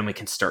 so then we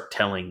can start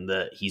telling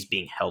that he's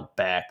being held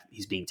back,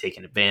 he's being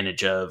taken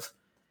advantage of.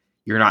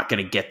 You're not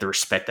going to get the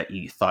respect that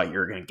you thought you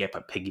were going to get by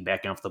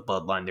piggybacking off the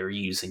bloodline. They're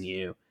using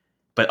you.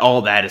 But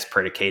all that is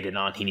predicated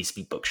on he needs to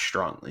be booked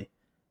strongly.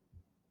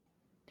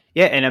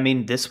 Yeah, and I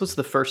mean, this was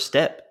the first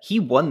step. He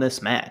won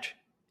this match.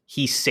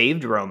 He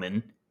saved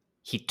Roman,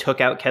 he took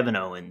out Kevin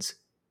Owens,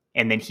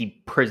 and then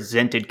he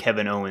presented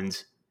Kevin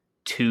Owens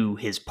to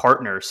his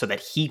partner so that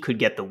he could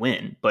get the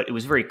win. But it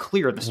was very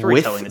clear in the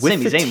storytelling that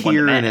Sami Zayn won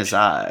the match. In his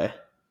eye.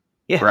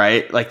 Yeah.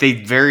 Right? Like,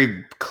 they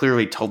very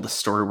clearly told the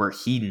story where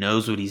he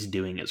knows what he's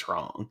doing is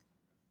wrong.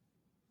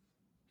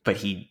 But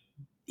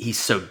he's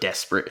so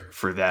desperate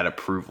for that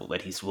approval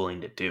that he's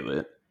willing to do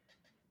it.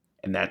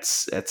 And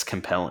that's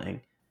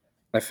compelling.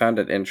 I found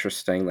it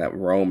interesting that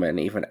Roman,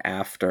 even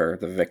after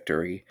the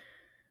victory,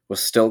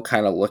 was still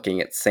kind of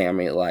looking at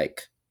Sami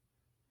like,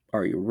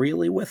 are you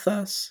really with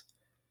us?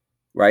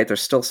 Right?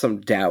 There's still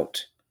some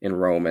doubt in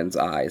Roman's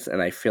eyes,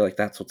 and I feel like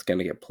that's what's going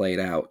to get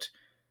played out.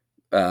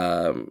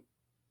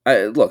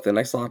 Look, the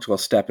next logical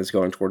step is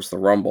going towards the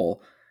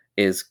Rumble,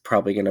 is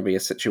probably going to be a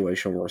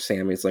situation where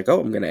Sami's like,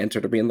 oh, I'm going to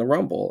enter to be in the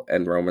Rumble,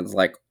 and Roman's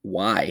like,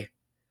 why?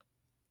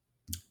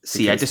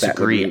 See, I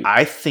disagree.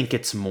 I think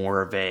it's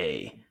more of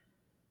a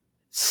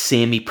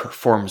Sami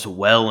performs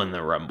well in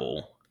the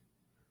Rumble,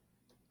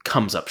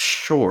 comes up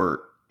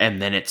short, and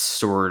then it's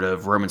sort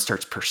of Roman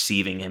starts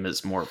perceiving him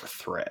as more of a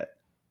threat,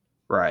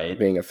 right?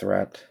 Being a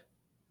threat.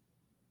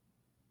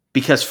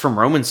 Because from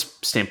Roman's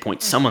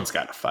standpoint, someone's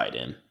got to fight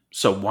him.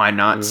 So why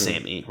not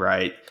Sami,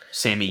 right?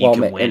 Sami, you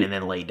can win and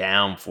then lay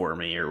down for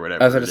me or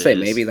whatever. I was going to say,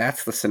 maybe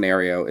that's the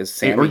scenario, is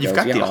Sami or you've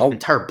got the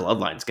entire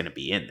bloodline's going to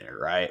be in there,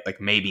 right? Like,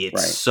 maybe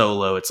it's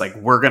Solo. It's like,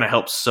 we're going to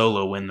help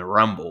Solo win the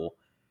Rumble.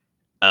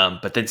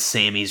 But then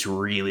Sami's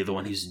really the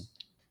one who's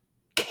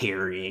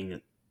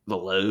carrying the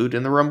load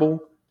in the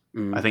Rumble.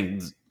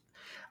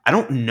 I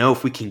don't know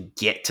if we can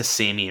get to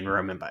Sami and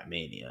Roman by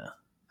Mania.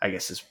 I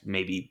guess is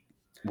maybe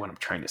what I'm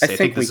trying to say. I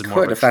think we this is more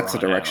of could a if that's the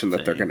drawn-out direction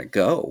that they're thing. going to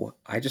go.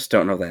 I just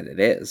don't know that it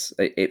is.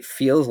 It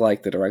feels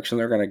like the direction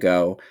they're going to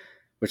go,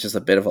 which is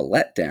a bit of a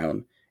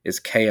letdown, is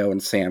KO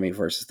and Sami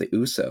versus the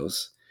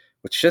Usos,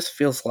 which just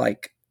feels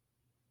like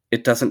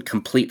it doesn't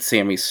complete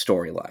Sami's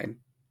storyline.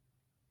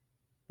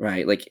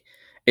 Right? Like,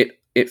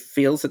 it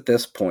feels at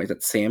this point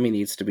that Sami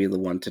needs to be the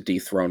one to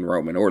dethrone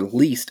Roman, or at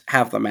least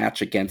have the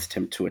match against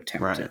him to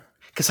attempt it.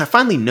 Because I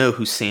finally know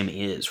who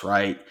Sami is,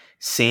 right?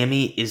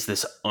 Sami is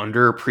this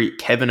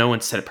Kevin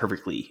Owens said it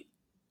perfectly.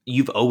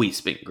 You've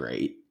always been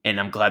great. And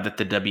I'm glad that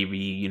the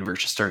WWE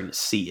universe is starting to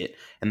see it.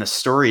 And the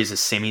story is that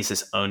Sami's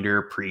this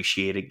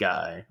underappreciated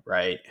guy,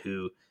 right?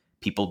 Who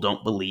people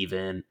don't believe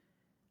in.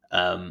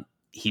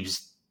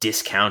 He's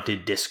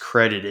discounted,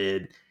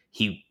 discredited.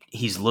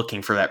 He's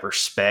looking for that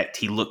respect.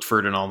 He looked for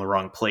it in all the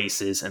wrong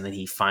places. And then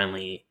he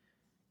finally,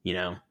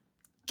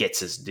 gets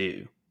his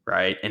due,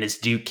 right? And his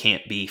due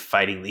can't be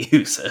fighting the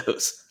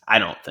Usos. I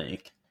don't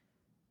think.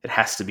 It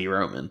has to be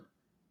Roman.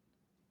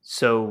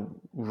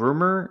 So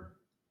rumor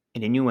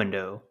and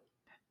innuendo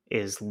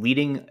is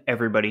leading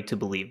everybody to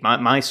believe,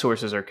 my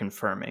sources are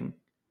confirming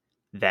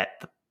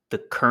that the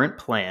current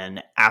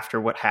plan after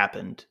what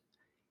happened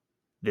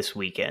this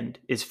weekend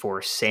is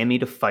for Sami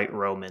to fight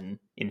Roman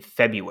in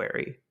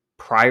February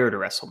prior to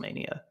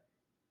WrestleMania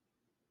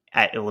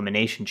at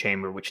Elimination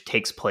Chamber, which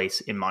takes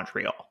place in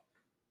Montreal.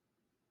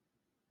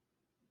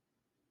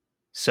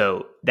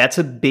 So that's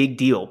a big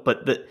deal.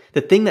 But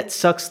the thing that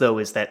sucks, though,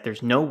 is that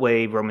there's no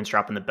way Roman's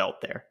dropping the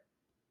belt there.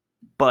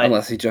 But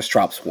unless he just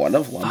drops one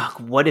of them. Fuck,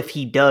 what if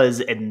he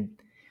does? And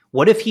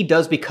what if he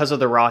does because of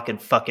The Rock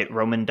and fuck it,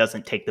 Roman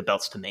doesn't take the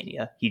belts to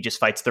Mania? He just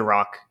fights The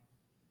Rock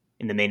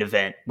in the main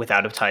event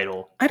without a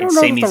title. I don't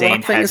know if the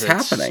Rock thing is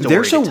happening.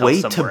 There's a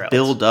way to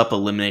build up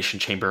Elimination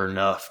Chamber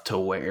enough to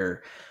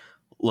where,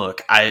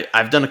 look,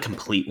 I've done a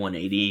complete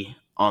 180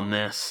 on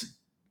this.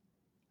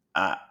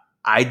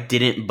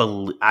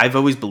 I've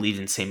always believed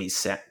in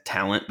Sami's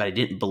talent, but I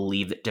didn't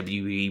believe that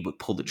WWE would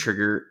pull the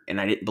trigger,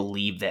 and I didn't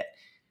believe that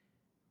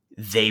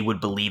they would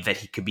believe that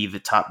he could be the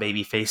top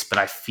babyface, but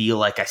I feel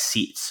like I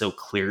see it so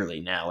clearly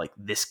now. Like,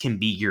 this can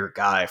be your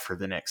guy for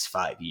the next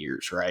 5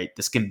 years, right?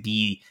 This can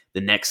be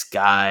the next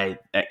guy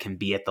that can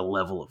be at the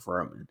level of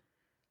Roman.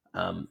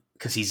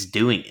 Because he's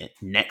doing it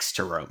next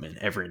to Roman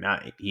every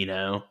night,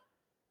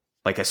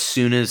 Like, as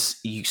soon as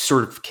you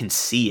sort of can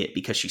see it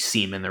because you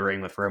see him in the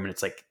ring with Roman,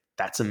 it's like,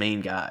 that's a main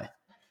guy.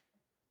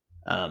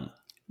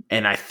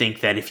 And I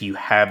think that if you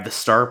have the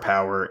star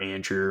power,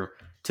 Andrew,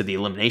 to the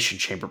Elimination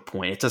Chamber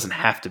point, it doesn't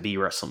have to be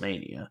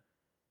WrestleMania.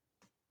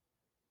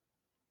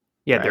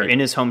 Yeah, right? They're in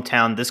his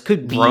hometown. This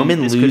could be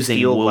Roman losing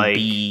will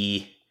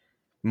be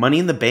Money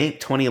in the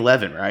Bank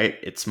 2011, right?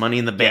 It's Money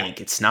in the Bank.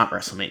 Yeah. It's not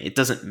WrestleMania. It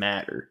doesn't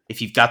matter.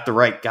 If you've got the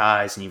right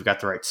guys and you've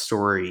got the right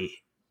story,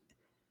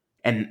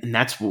 and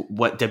that's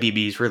what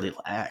WWE's really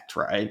lacked,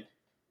 right?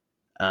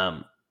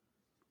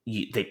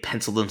 They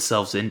pencil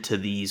themselves into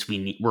these.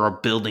 We're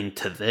building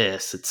to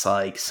this. It's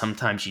like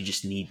sometimes you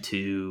just need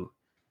to.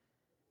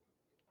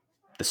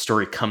 The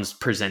story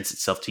presents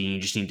itself to you. You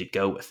just need to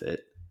go with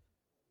it.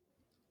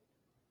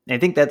 I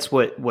think that's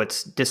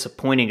what's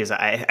disappointing is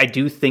I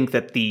do think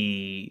that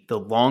the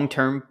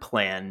long-term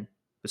plan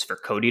was for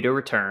Cody to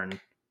return,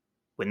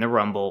 win the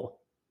Rumble,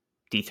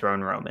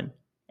 dethrone Roman.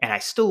 And I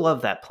still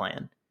love that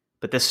plan.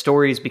 But this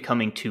story is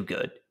becoming too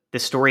good.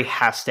 This story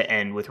has to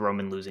end with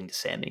Roman losing to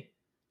Sami.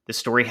 The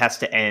story has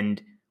to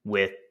end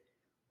with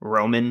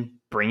Roman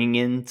bringing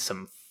in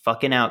some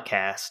fucking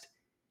outcast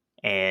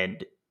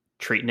and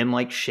treating him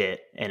like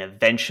shit. And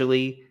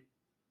eventually,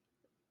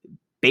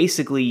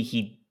 basically,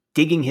 he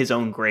digging his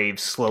own grave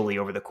slowly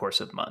over the course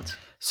of months.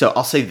 So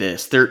I'll say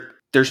this.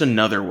 There's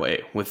another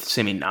way with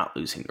Sami not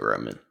losing to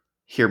Roman.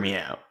 Hear me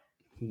out.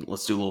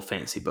 Let's do a little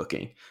fantasy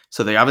booking.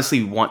 So they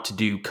obviously want to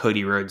do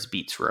Cody Rhodes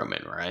beats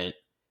Roman, right?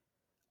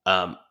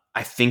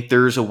 I think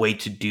there's a way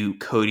to do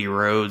Cody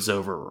Rhodes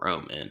over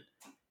Roman.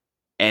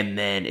 And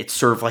then it's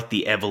sort of like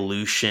the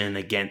evolution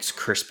against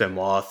Chris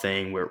Benoit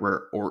thing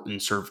where Orton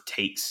sort of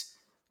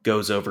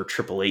goes over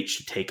Triple H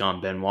to take on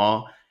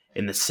Benoit,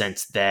 in the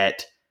sense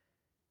that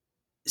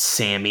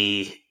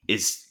Sami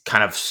is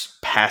kind of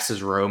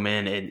passes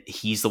Roman and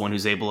he's the one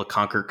who's able to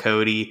conquer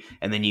Cody.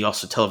 And then you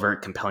also tell a very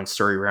compelling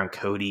story around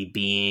Cody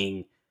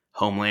being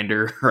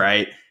Homelander,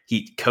 right?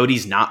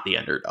 Cody's not the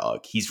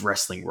underdog. He's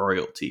wrestling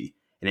royalty.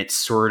 And it's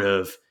sort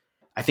of,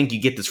 I think you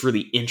get this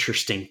really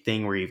interesting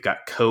thing where you've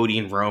got Cody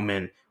and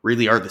Roman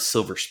really are the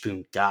silver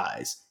spoon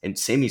guys. And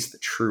Sami's the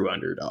true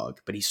underdog,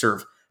 but he's sort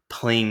of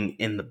playing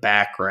in the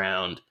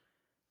background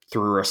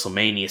through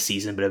WrestleMania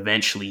season, but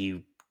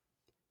eventually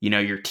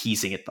you're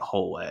teasing it the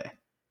whole way,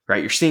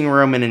 right? You're seeing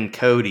Roman and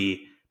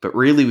Cody, but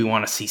really we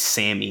want to see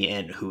Sami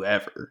and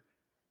whoever.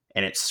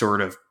 And it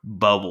sort of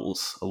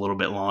bubbles a little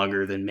bit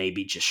longer than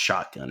maybe just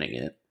shotgunning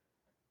it.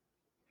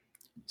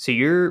 So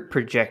you're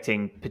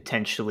projecting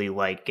potentially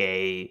like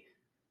a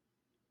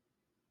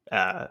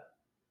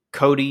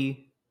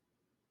Cody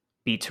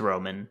beats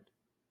Roman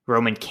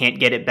Roman can't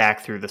get it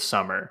back through the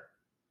summer.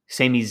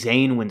 Sami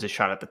Zayn wins a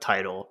shot at the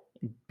title,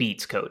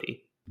 beats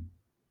Cody.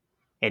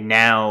 And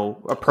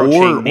now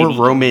approaching maybe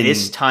Roman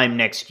this time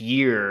next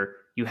year,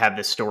 you have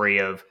the story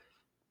of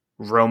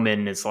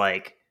Roman is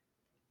like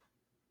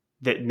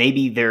that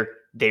maybe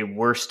they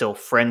were still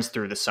friends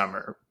through the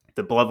summer.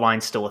 The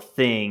bloodline's still a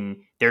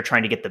thing. They're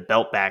trying to get the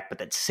belt back, but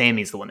that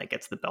Sami's the one that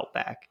gets the belt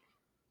back.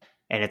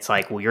 And it's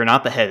like, well, you're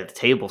not the head of the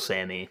table,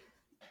 Sami.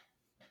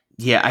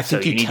 Yeah, I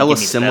think So you you need to tell a give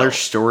me the similar belt.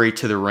 story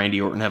to the Randy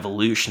Orton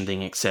evolution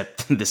thing,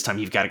 except this time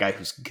you've got a guy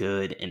who's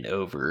good and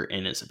over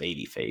and is a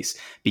babyface.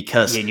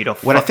 Because Yeah, and you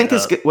don't what I fuck think it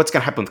is up. what's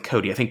going to happen with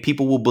Cody, I think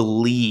people will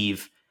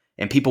believe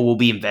and people will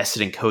be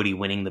invested in Cody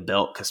winning the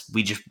belt because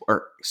we just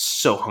are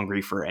so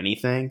hungry for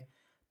anything.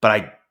 But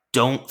I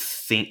don't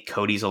think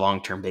Cody's a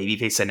long-term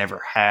babyface. I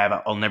never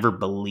have. I'll never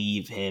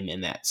believe him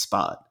in that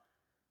spot.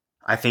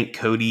 I think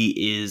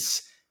Cody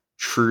is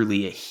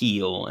truly a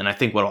heel, and I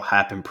think what'll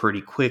happen pretty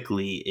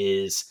quickly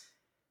is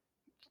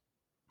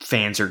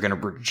fans are going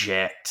to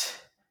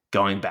reject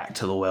going back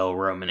to the well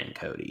Roman and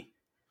Cody.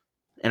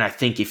 And I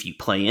think if you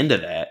play into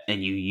that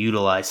and you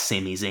utilize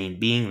Sami Zayn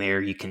being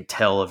there, you can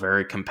tell a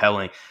very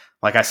compelling,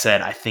 like I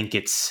said, I think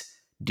it's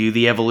do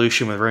the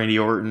evolution with Randy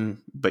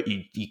Orton, but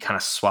you kind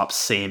of swap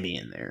Sami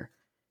in there.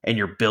 And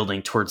you're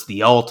building towards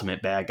the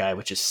ultimate bad guy,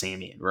 which is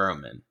Sami and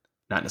Roman,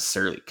 not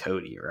necessarily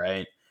Cody,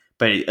 right?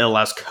 But it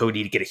allows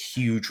Cody to get a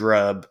huge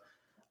rub.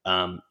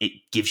 It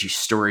gives you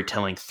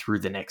storytelling through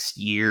the next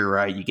year,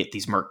 right? You get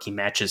these marquee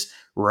matches,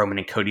 Roman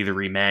and Cody the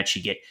rematch.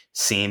 You get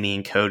Sami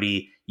and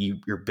Cody.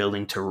 You're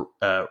building to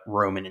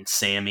Roman and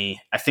Sami.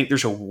 I think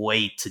there's a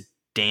way to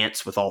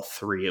dance with all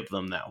three of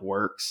them that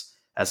works,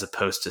 as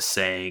opposed to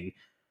saying,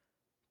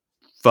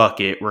 "Fuck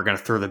it, we're gonna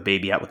throw the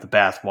baby out with the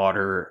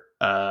bathwater."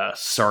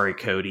 Sorry,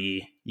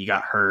 Cody, you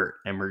got hurt,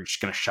 and we're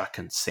just gonna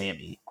shotgun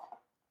Sami.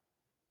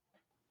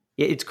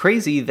 It's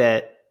crazy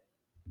that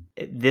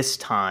this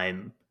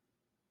time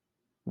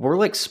we're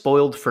like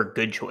spoiled for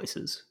good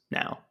choices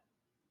now.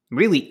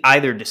 Really,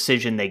 either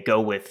decision they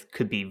go with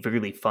could be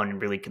really fun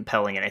and really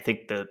compelling. And I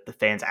think the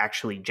fans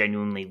actually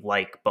genuinely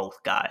like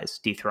both guys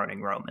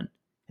dethroning Roman.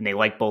 And they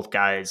like both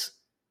guys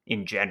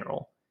in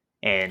general.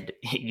 And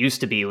it used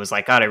to be, it was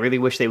like, God, I really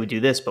wish they would do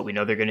this, but we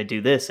know they're going to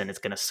do this and it's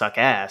going to suck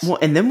ass. Well,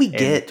 and then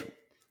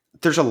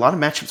there's a lot of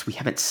matchups we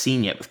haven't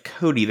seen yet with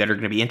Cody that are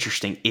going to be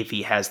interesting if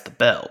he has the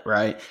belt,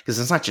 right? Because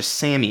it's not just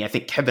Sami. I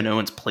think Kevin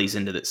Owens plays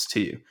into this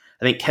too.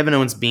 I think Kevin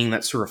Owens being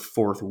that sort of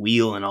fourth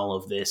wheel in all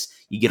of this,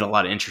 you get a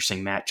lot of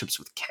interesting matchups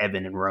with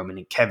Kevin and Roman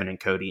and Kevin and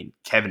Cody and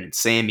Kevin and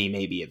Sami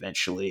maybe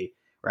eventually,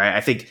 right?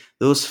 I think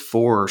those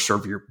four are sort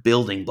of your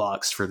building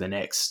blocks for the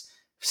next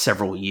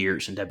several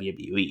years in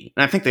WWE.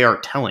 And I think they are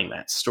telling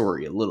that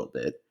story a little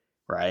bit,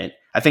 right?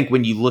 I think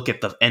when you look at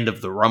the end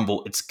of the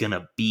Rumble, it's going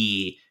to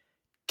be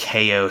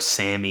KO,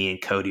 Sami,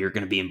 and Cody are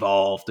going to be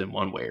involved in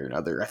one way or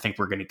another. I think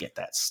we're going to get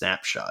that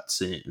snapshot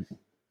soon.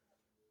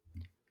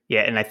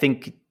 Yeah, and I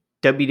think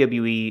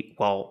WWE,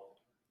 while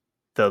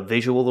the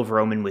visual of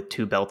Roman with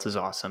two belts is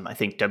awesome, I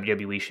think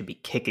WWE should be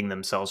kicking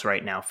themselves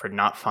right now for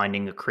not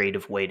finding a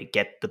creative way to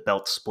get the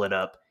belt split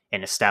up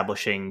and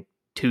establishing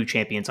two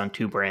champions on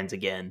two brands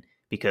again.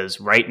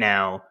 Because right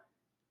now,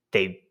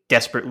 they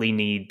desperately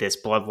need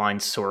this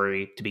bloodline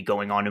story to be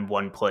going on in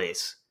one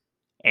place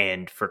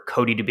and for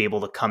Cody to be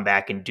able to come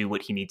back and do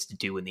what he needs to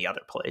do in the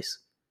other place.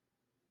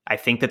 I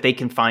think that they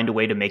can find a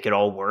way to make it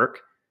all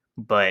work,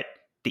 but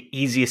the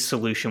easiest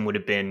solution would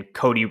have been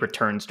Cody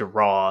returns to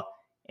Raw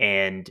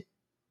and,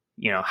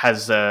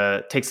 takes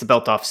the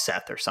belt off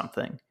Seth or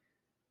something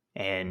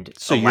and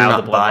So you're allow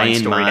not the bloodline buying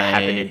story to my-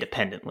 happen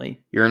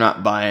independently. You're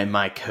not buying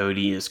my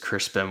Cody as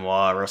Chris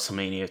Benoit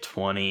WrestleMania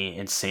 20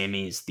 and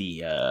Sami's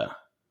the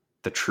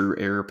true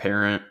heir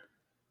apparent.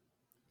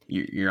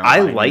 You're not I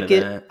buying like into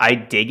it. that? I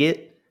dig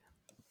it.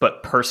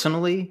 But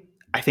personally,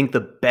 I think the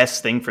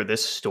best thing for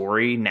this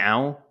story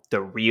now, the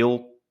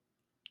real,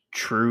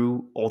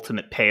 true,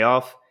 ultimate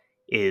payoff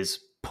is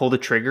pull the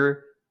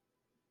trigger.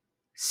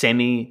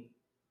 Sami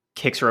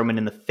kicks Roman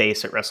in the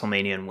face at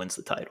WrestleMania and wins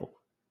the title.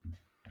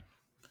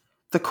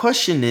 The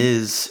question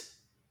is,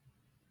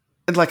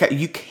 like,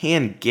 you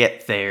can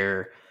get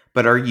there,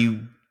 but are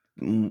you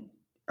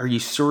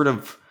sort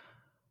of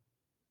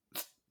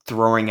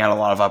throwing out a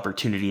lot of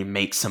opportunity to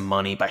make some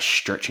money by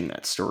stretching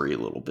that story a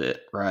little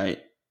bit, right?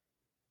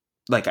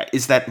 Like,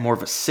 is that more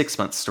of a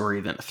 6-month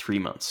story than a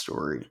 3-month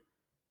story?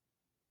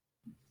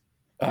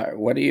 All right,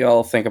 what do you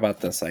all think about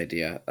this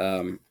idea?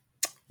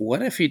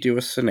 What if you do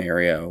a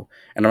scenario,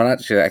 and I'm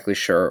not exactly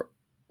sure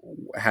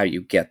how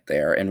you get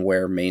there and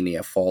where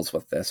Mania falls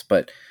with this,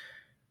 but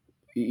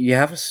you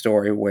have a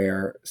story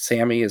where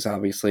Sami is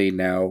obviously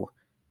now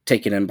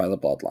taken in by the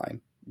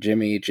bloodline.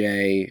 Jimmy,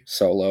 Jay,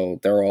 Solo,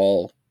 they're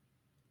all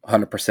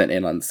 100%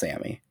 in on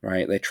Sami,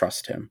 right? They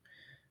trust him.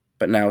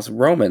 But now as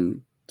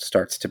Roman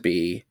starts to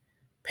be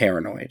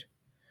paranoid,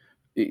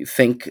 you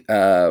think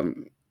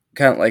kind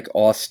of like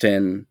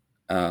Austin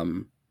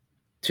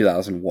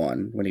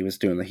 2001 when he was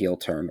doing the heel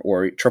turn,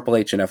 or Triple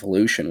H in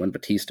Evolution when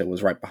Batista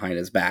was right behind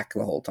his back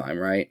the whole time,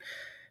 right?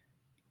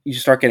 You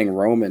start getting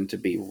Roman to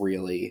be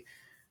really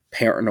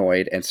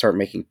paranoid and start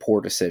making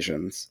poor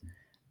decisions.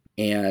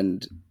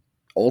 And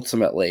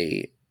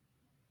ultimately,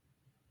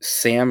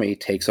 Sami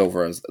takes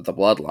over as the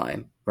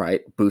bloodline,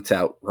 right? Boots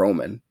out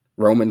Roman.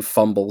 Roman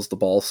fumbles the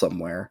ball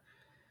somewhere.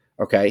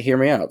 Okay, hear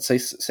me out. Say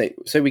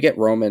we get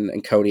Roman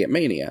and Cody at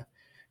Mania.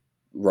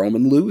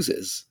 Roman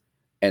loses,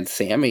 and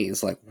Sami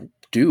is like,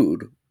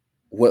 "Dude,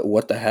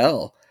 what the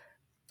hell?"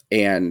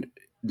 And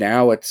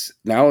now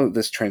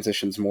this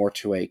transitions more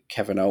to a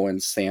Kevin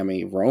Owens,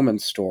 Sami, Roman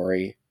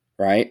story,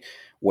 right?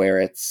 Where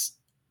it's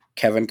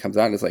Kevin comes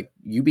out and is like,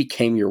 "You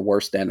became your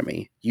worst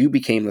enemy. You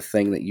became the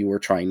thing that you were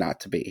trying not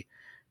to be,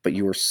 but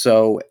you were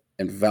so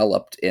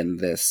enveloped in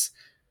this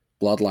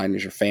bloodline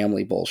is your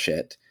family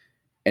bullshit,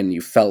 and you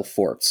fell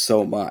for it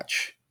so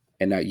much,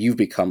 and now you've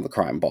become the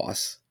crime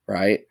boss,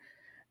 right?"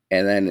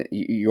 And then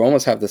you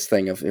almost have this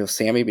thing of,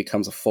 Sami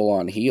becomes a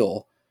full-on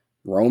heel.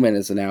 Roman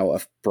is now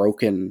a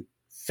broken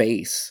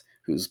face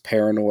who's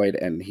paranoid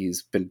and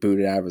he's been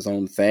booted out of his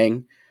own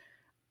thing.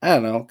 I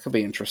don't know. Could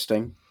be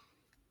interesting.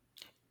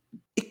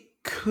 It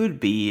could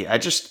be.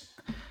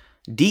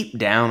 Deep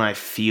down, I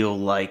feel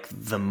like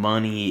the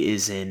money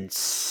is in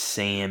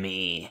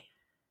Sami.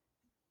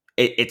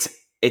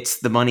 It's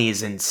the money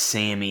is in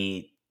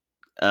Sami,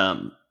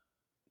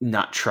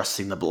 not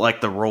trusting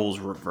like the roles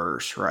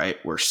reverse, right?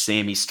 Where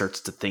Sami starts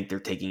to think they're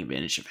taking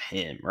advantage of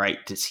him,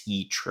 right? Does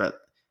he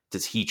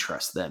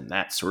trust them?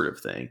 That sort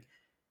of thing,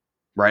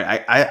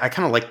 right? I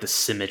kind of like the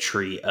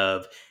symmetry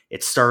of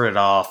it started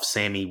off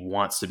Sami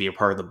wants to be a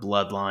part of the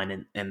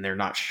bloodline and they're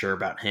not sure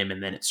about him,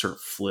 and then it sort of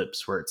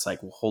flips where it's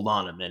like, well, hold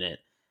on a minute.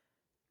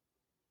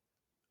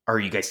 Are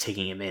you guys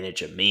taking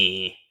advantage of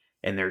me?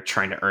 And they're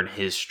trying to earn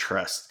his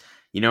trust.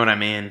 You know what I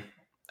mean?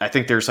 I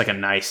think there's like a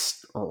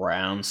nice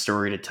round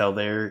story to tell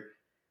there.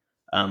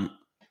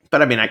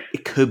 But I mean,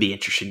 it could be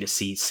interesting to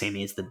see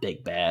Sami as the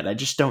big bad. I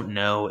just don't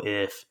know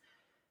if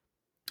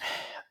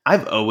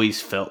I've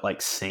always felt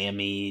like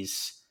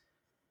Sami's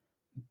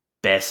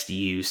best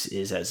use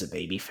is as a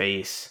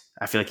babyface.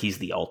 I feel like he's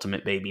the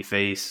ultimate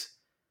babyface.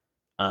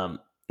 And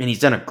he's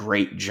done a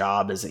great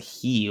job as a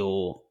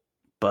heel,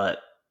 and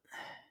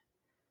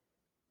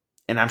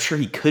I'm sure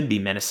he could be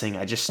menacing.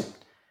 I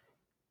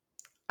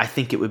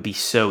think it would be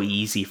so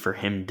easy for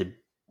him to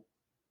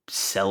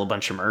sell a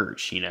bunch of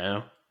merch,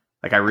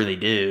 Like I really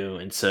do.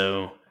 And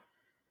so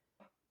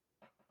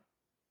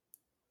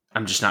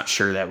I'm just not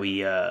sure that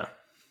I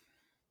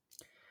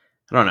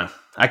don't know.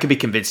 I could be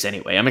convinced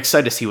anyway. I'm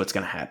excited to see what's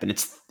going to happen.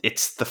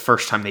 It's the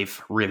first time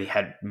they've really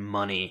had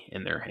money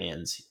in their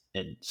hands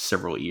in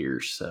several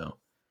years, so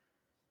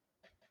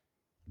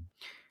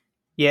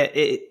Yeah,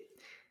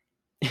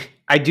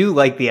 I do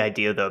like the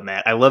idea, though,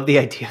 Matt. I love the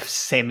idea of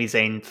Sami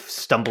Zayn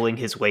stumbling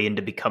his way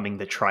into becoming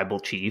the tribal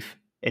chief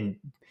and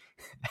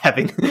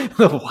having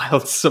the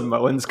wild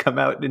Samoans come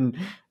out and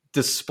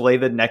display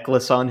the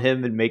necklace on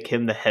him and make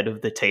him the head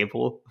of the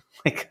table.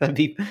 Like, that'd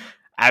be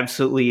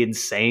absolutely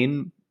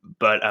insane.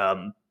 But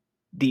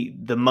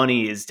the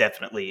money is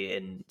definitely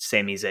in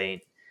Sami Zayn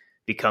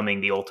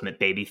becoming the ultimate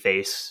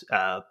babyface.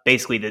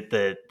 Basically,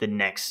 the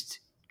next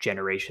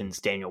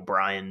generation's Daniel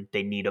Bryan.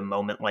 They need a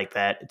moment like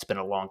that. It's been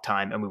a long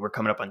time, and we were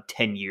coming up on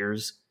 10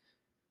 years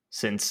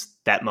since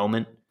that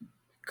moment.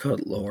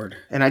 Good Lord.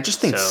 And I just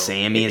think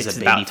Sami as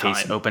a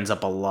babyface opens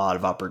up a lot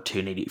of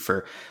opportunity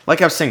for,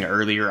 like I was saying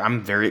earlier,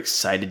 I'm very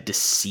excited to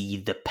see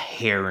the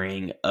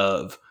pairing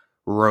of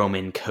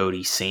Roman,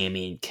 Cody,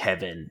 Sami, and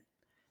Kevin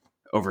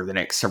over the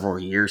next several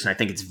years. And I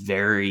think it's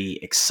very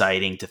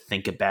exciting to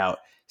think about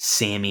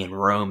Sami and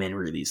Roman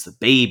really as the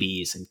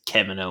babies and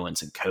Kevin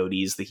Owens and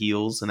Cody as the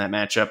heels in that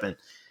matchup. And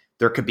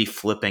there could be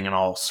flipping and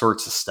all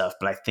sorts of stuff,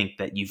 but I think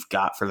that you've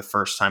got, for the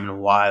first time in a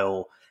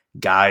while,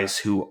 guys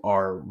who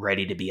are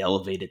ready to be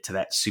elevated to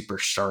that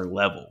superstar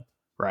level,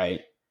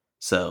 right?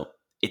 So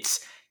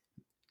it's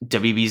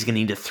WWE's going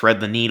to need to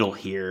thread the needle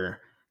here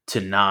to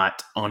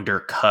not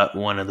undercut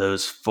one of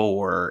those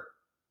four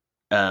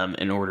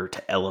in order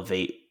to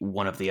elevate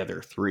one of the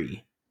other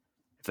three,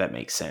 if that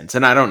makes sense.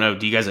 And I don't know,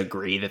 do you guys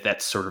agree that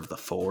that's sort of the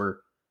four?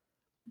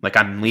 Like,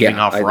 I'm leaving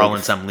off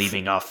Rollins, I'm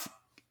leaving off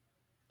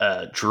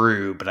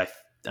Drew, but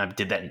I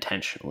did that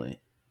intentionally.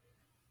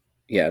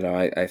 Yeah, no,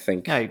 I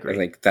think I agree. I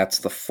think that's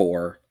the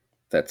four.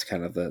 That's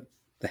kind of the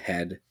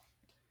head.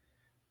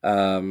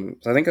 So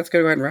I think that's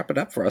going to go ahead and wrap it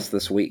up for us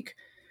this week.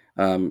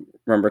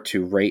 Remember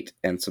to rate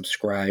and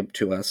subscribe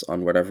to us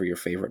on whatever your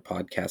favorite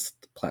podcast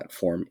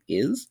platform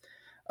is.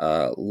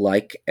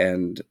 Like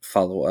and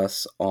follow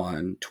us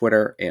on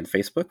Twitter and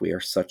Facebook. We are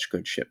Such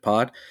Good Shit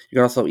Pod. You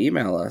can also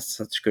email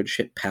us,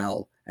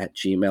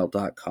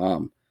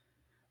 suchgoodshitpal@gmail.com.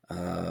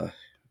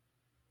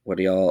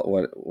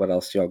 What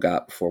else do y'all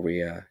got before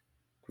we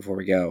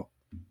go?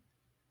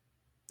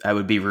 I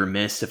would be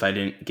remiss if I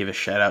didn't give a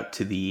shout out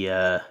to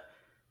the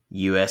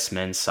U.S.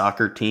 men's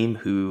soccer team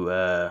who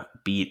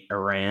beat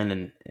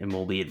Iran and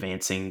will be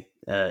advancing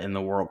in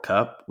the World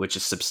Cup, which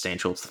is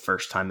substantial. It's the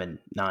first time in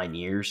 9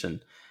 years,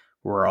 and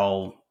we're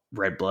all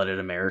red-blooded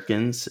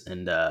Americans,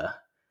 and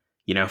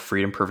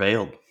freedom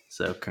prevailed.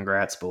 So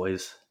congrats,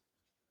 boys.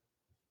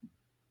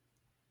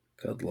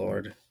 Good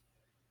Lord.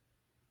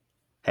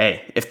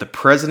 Hey, if the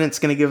president's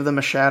going to give them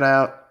a shout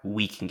out,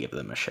 we can give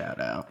them a shout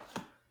out.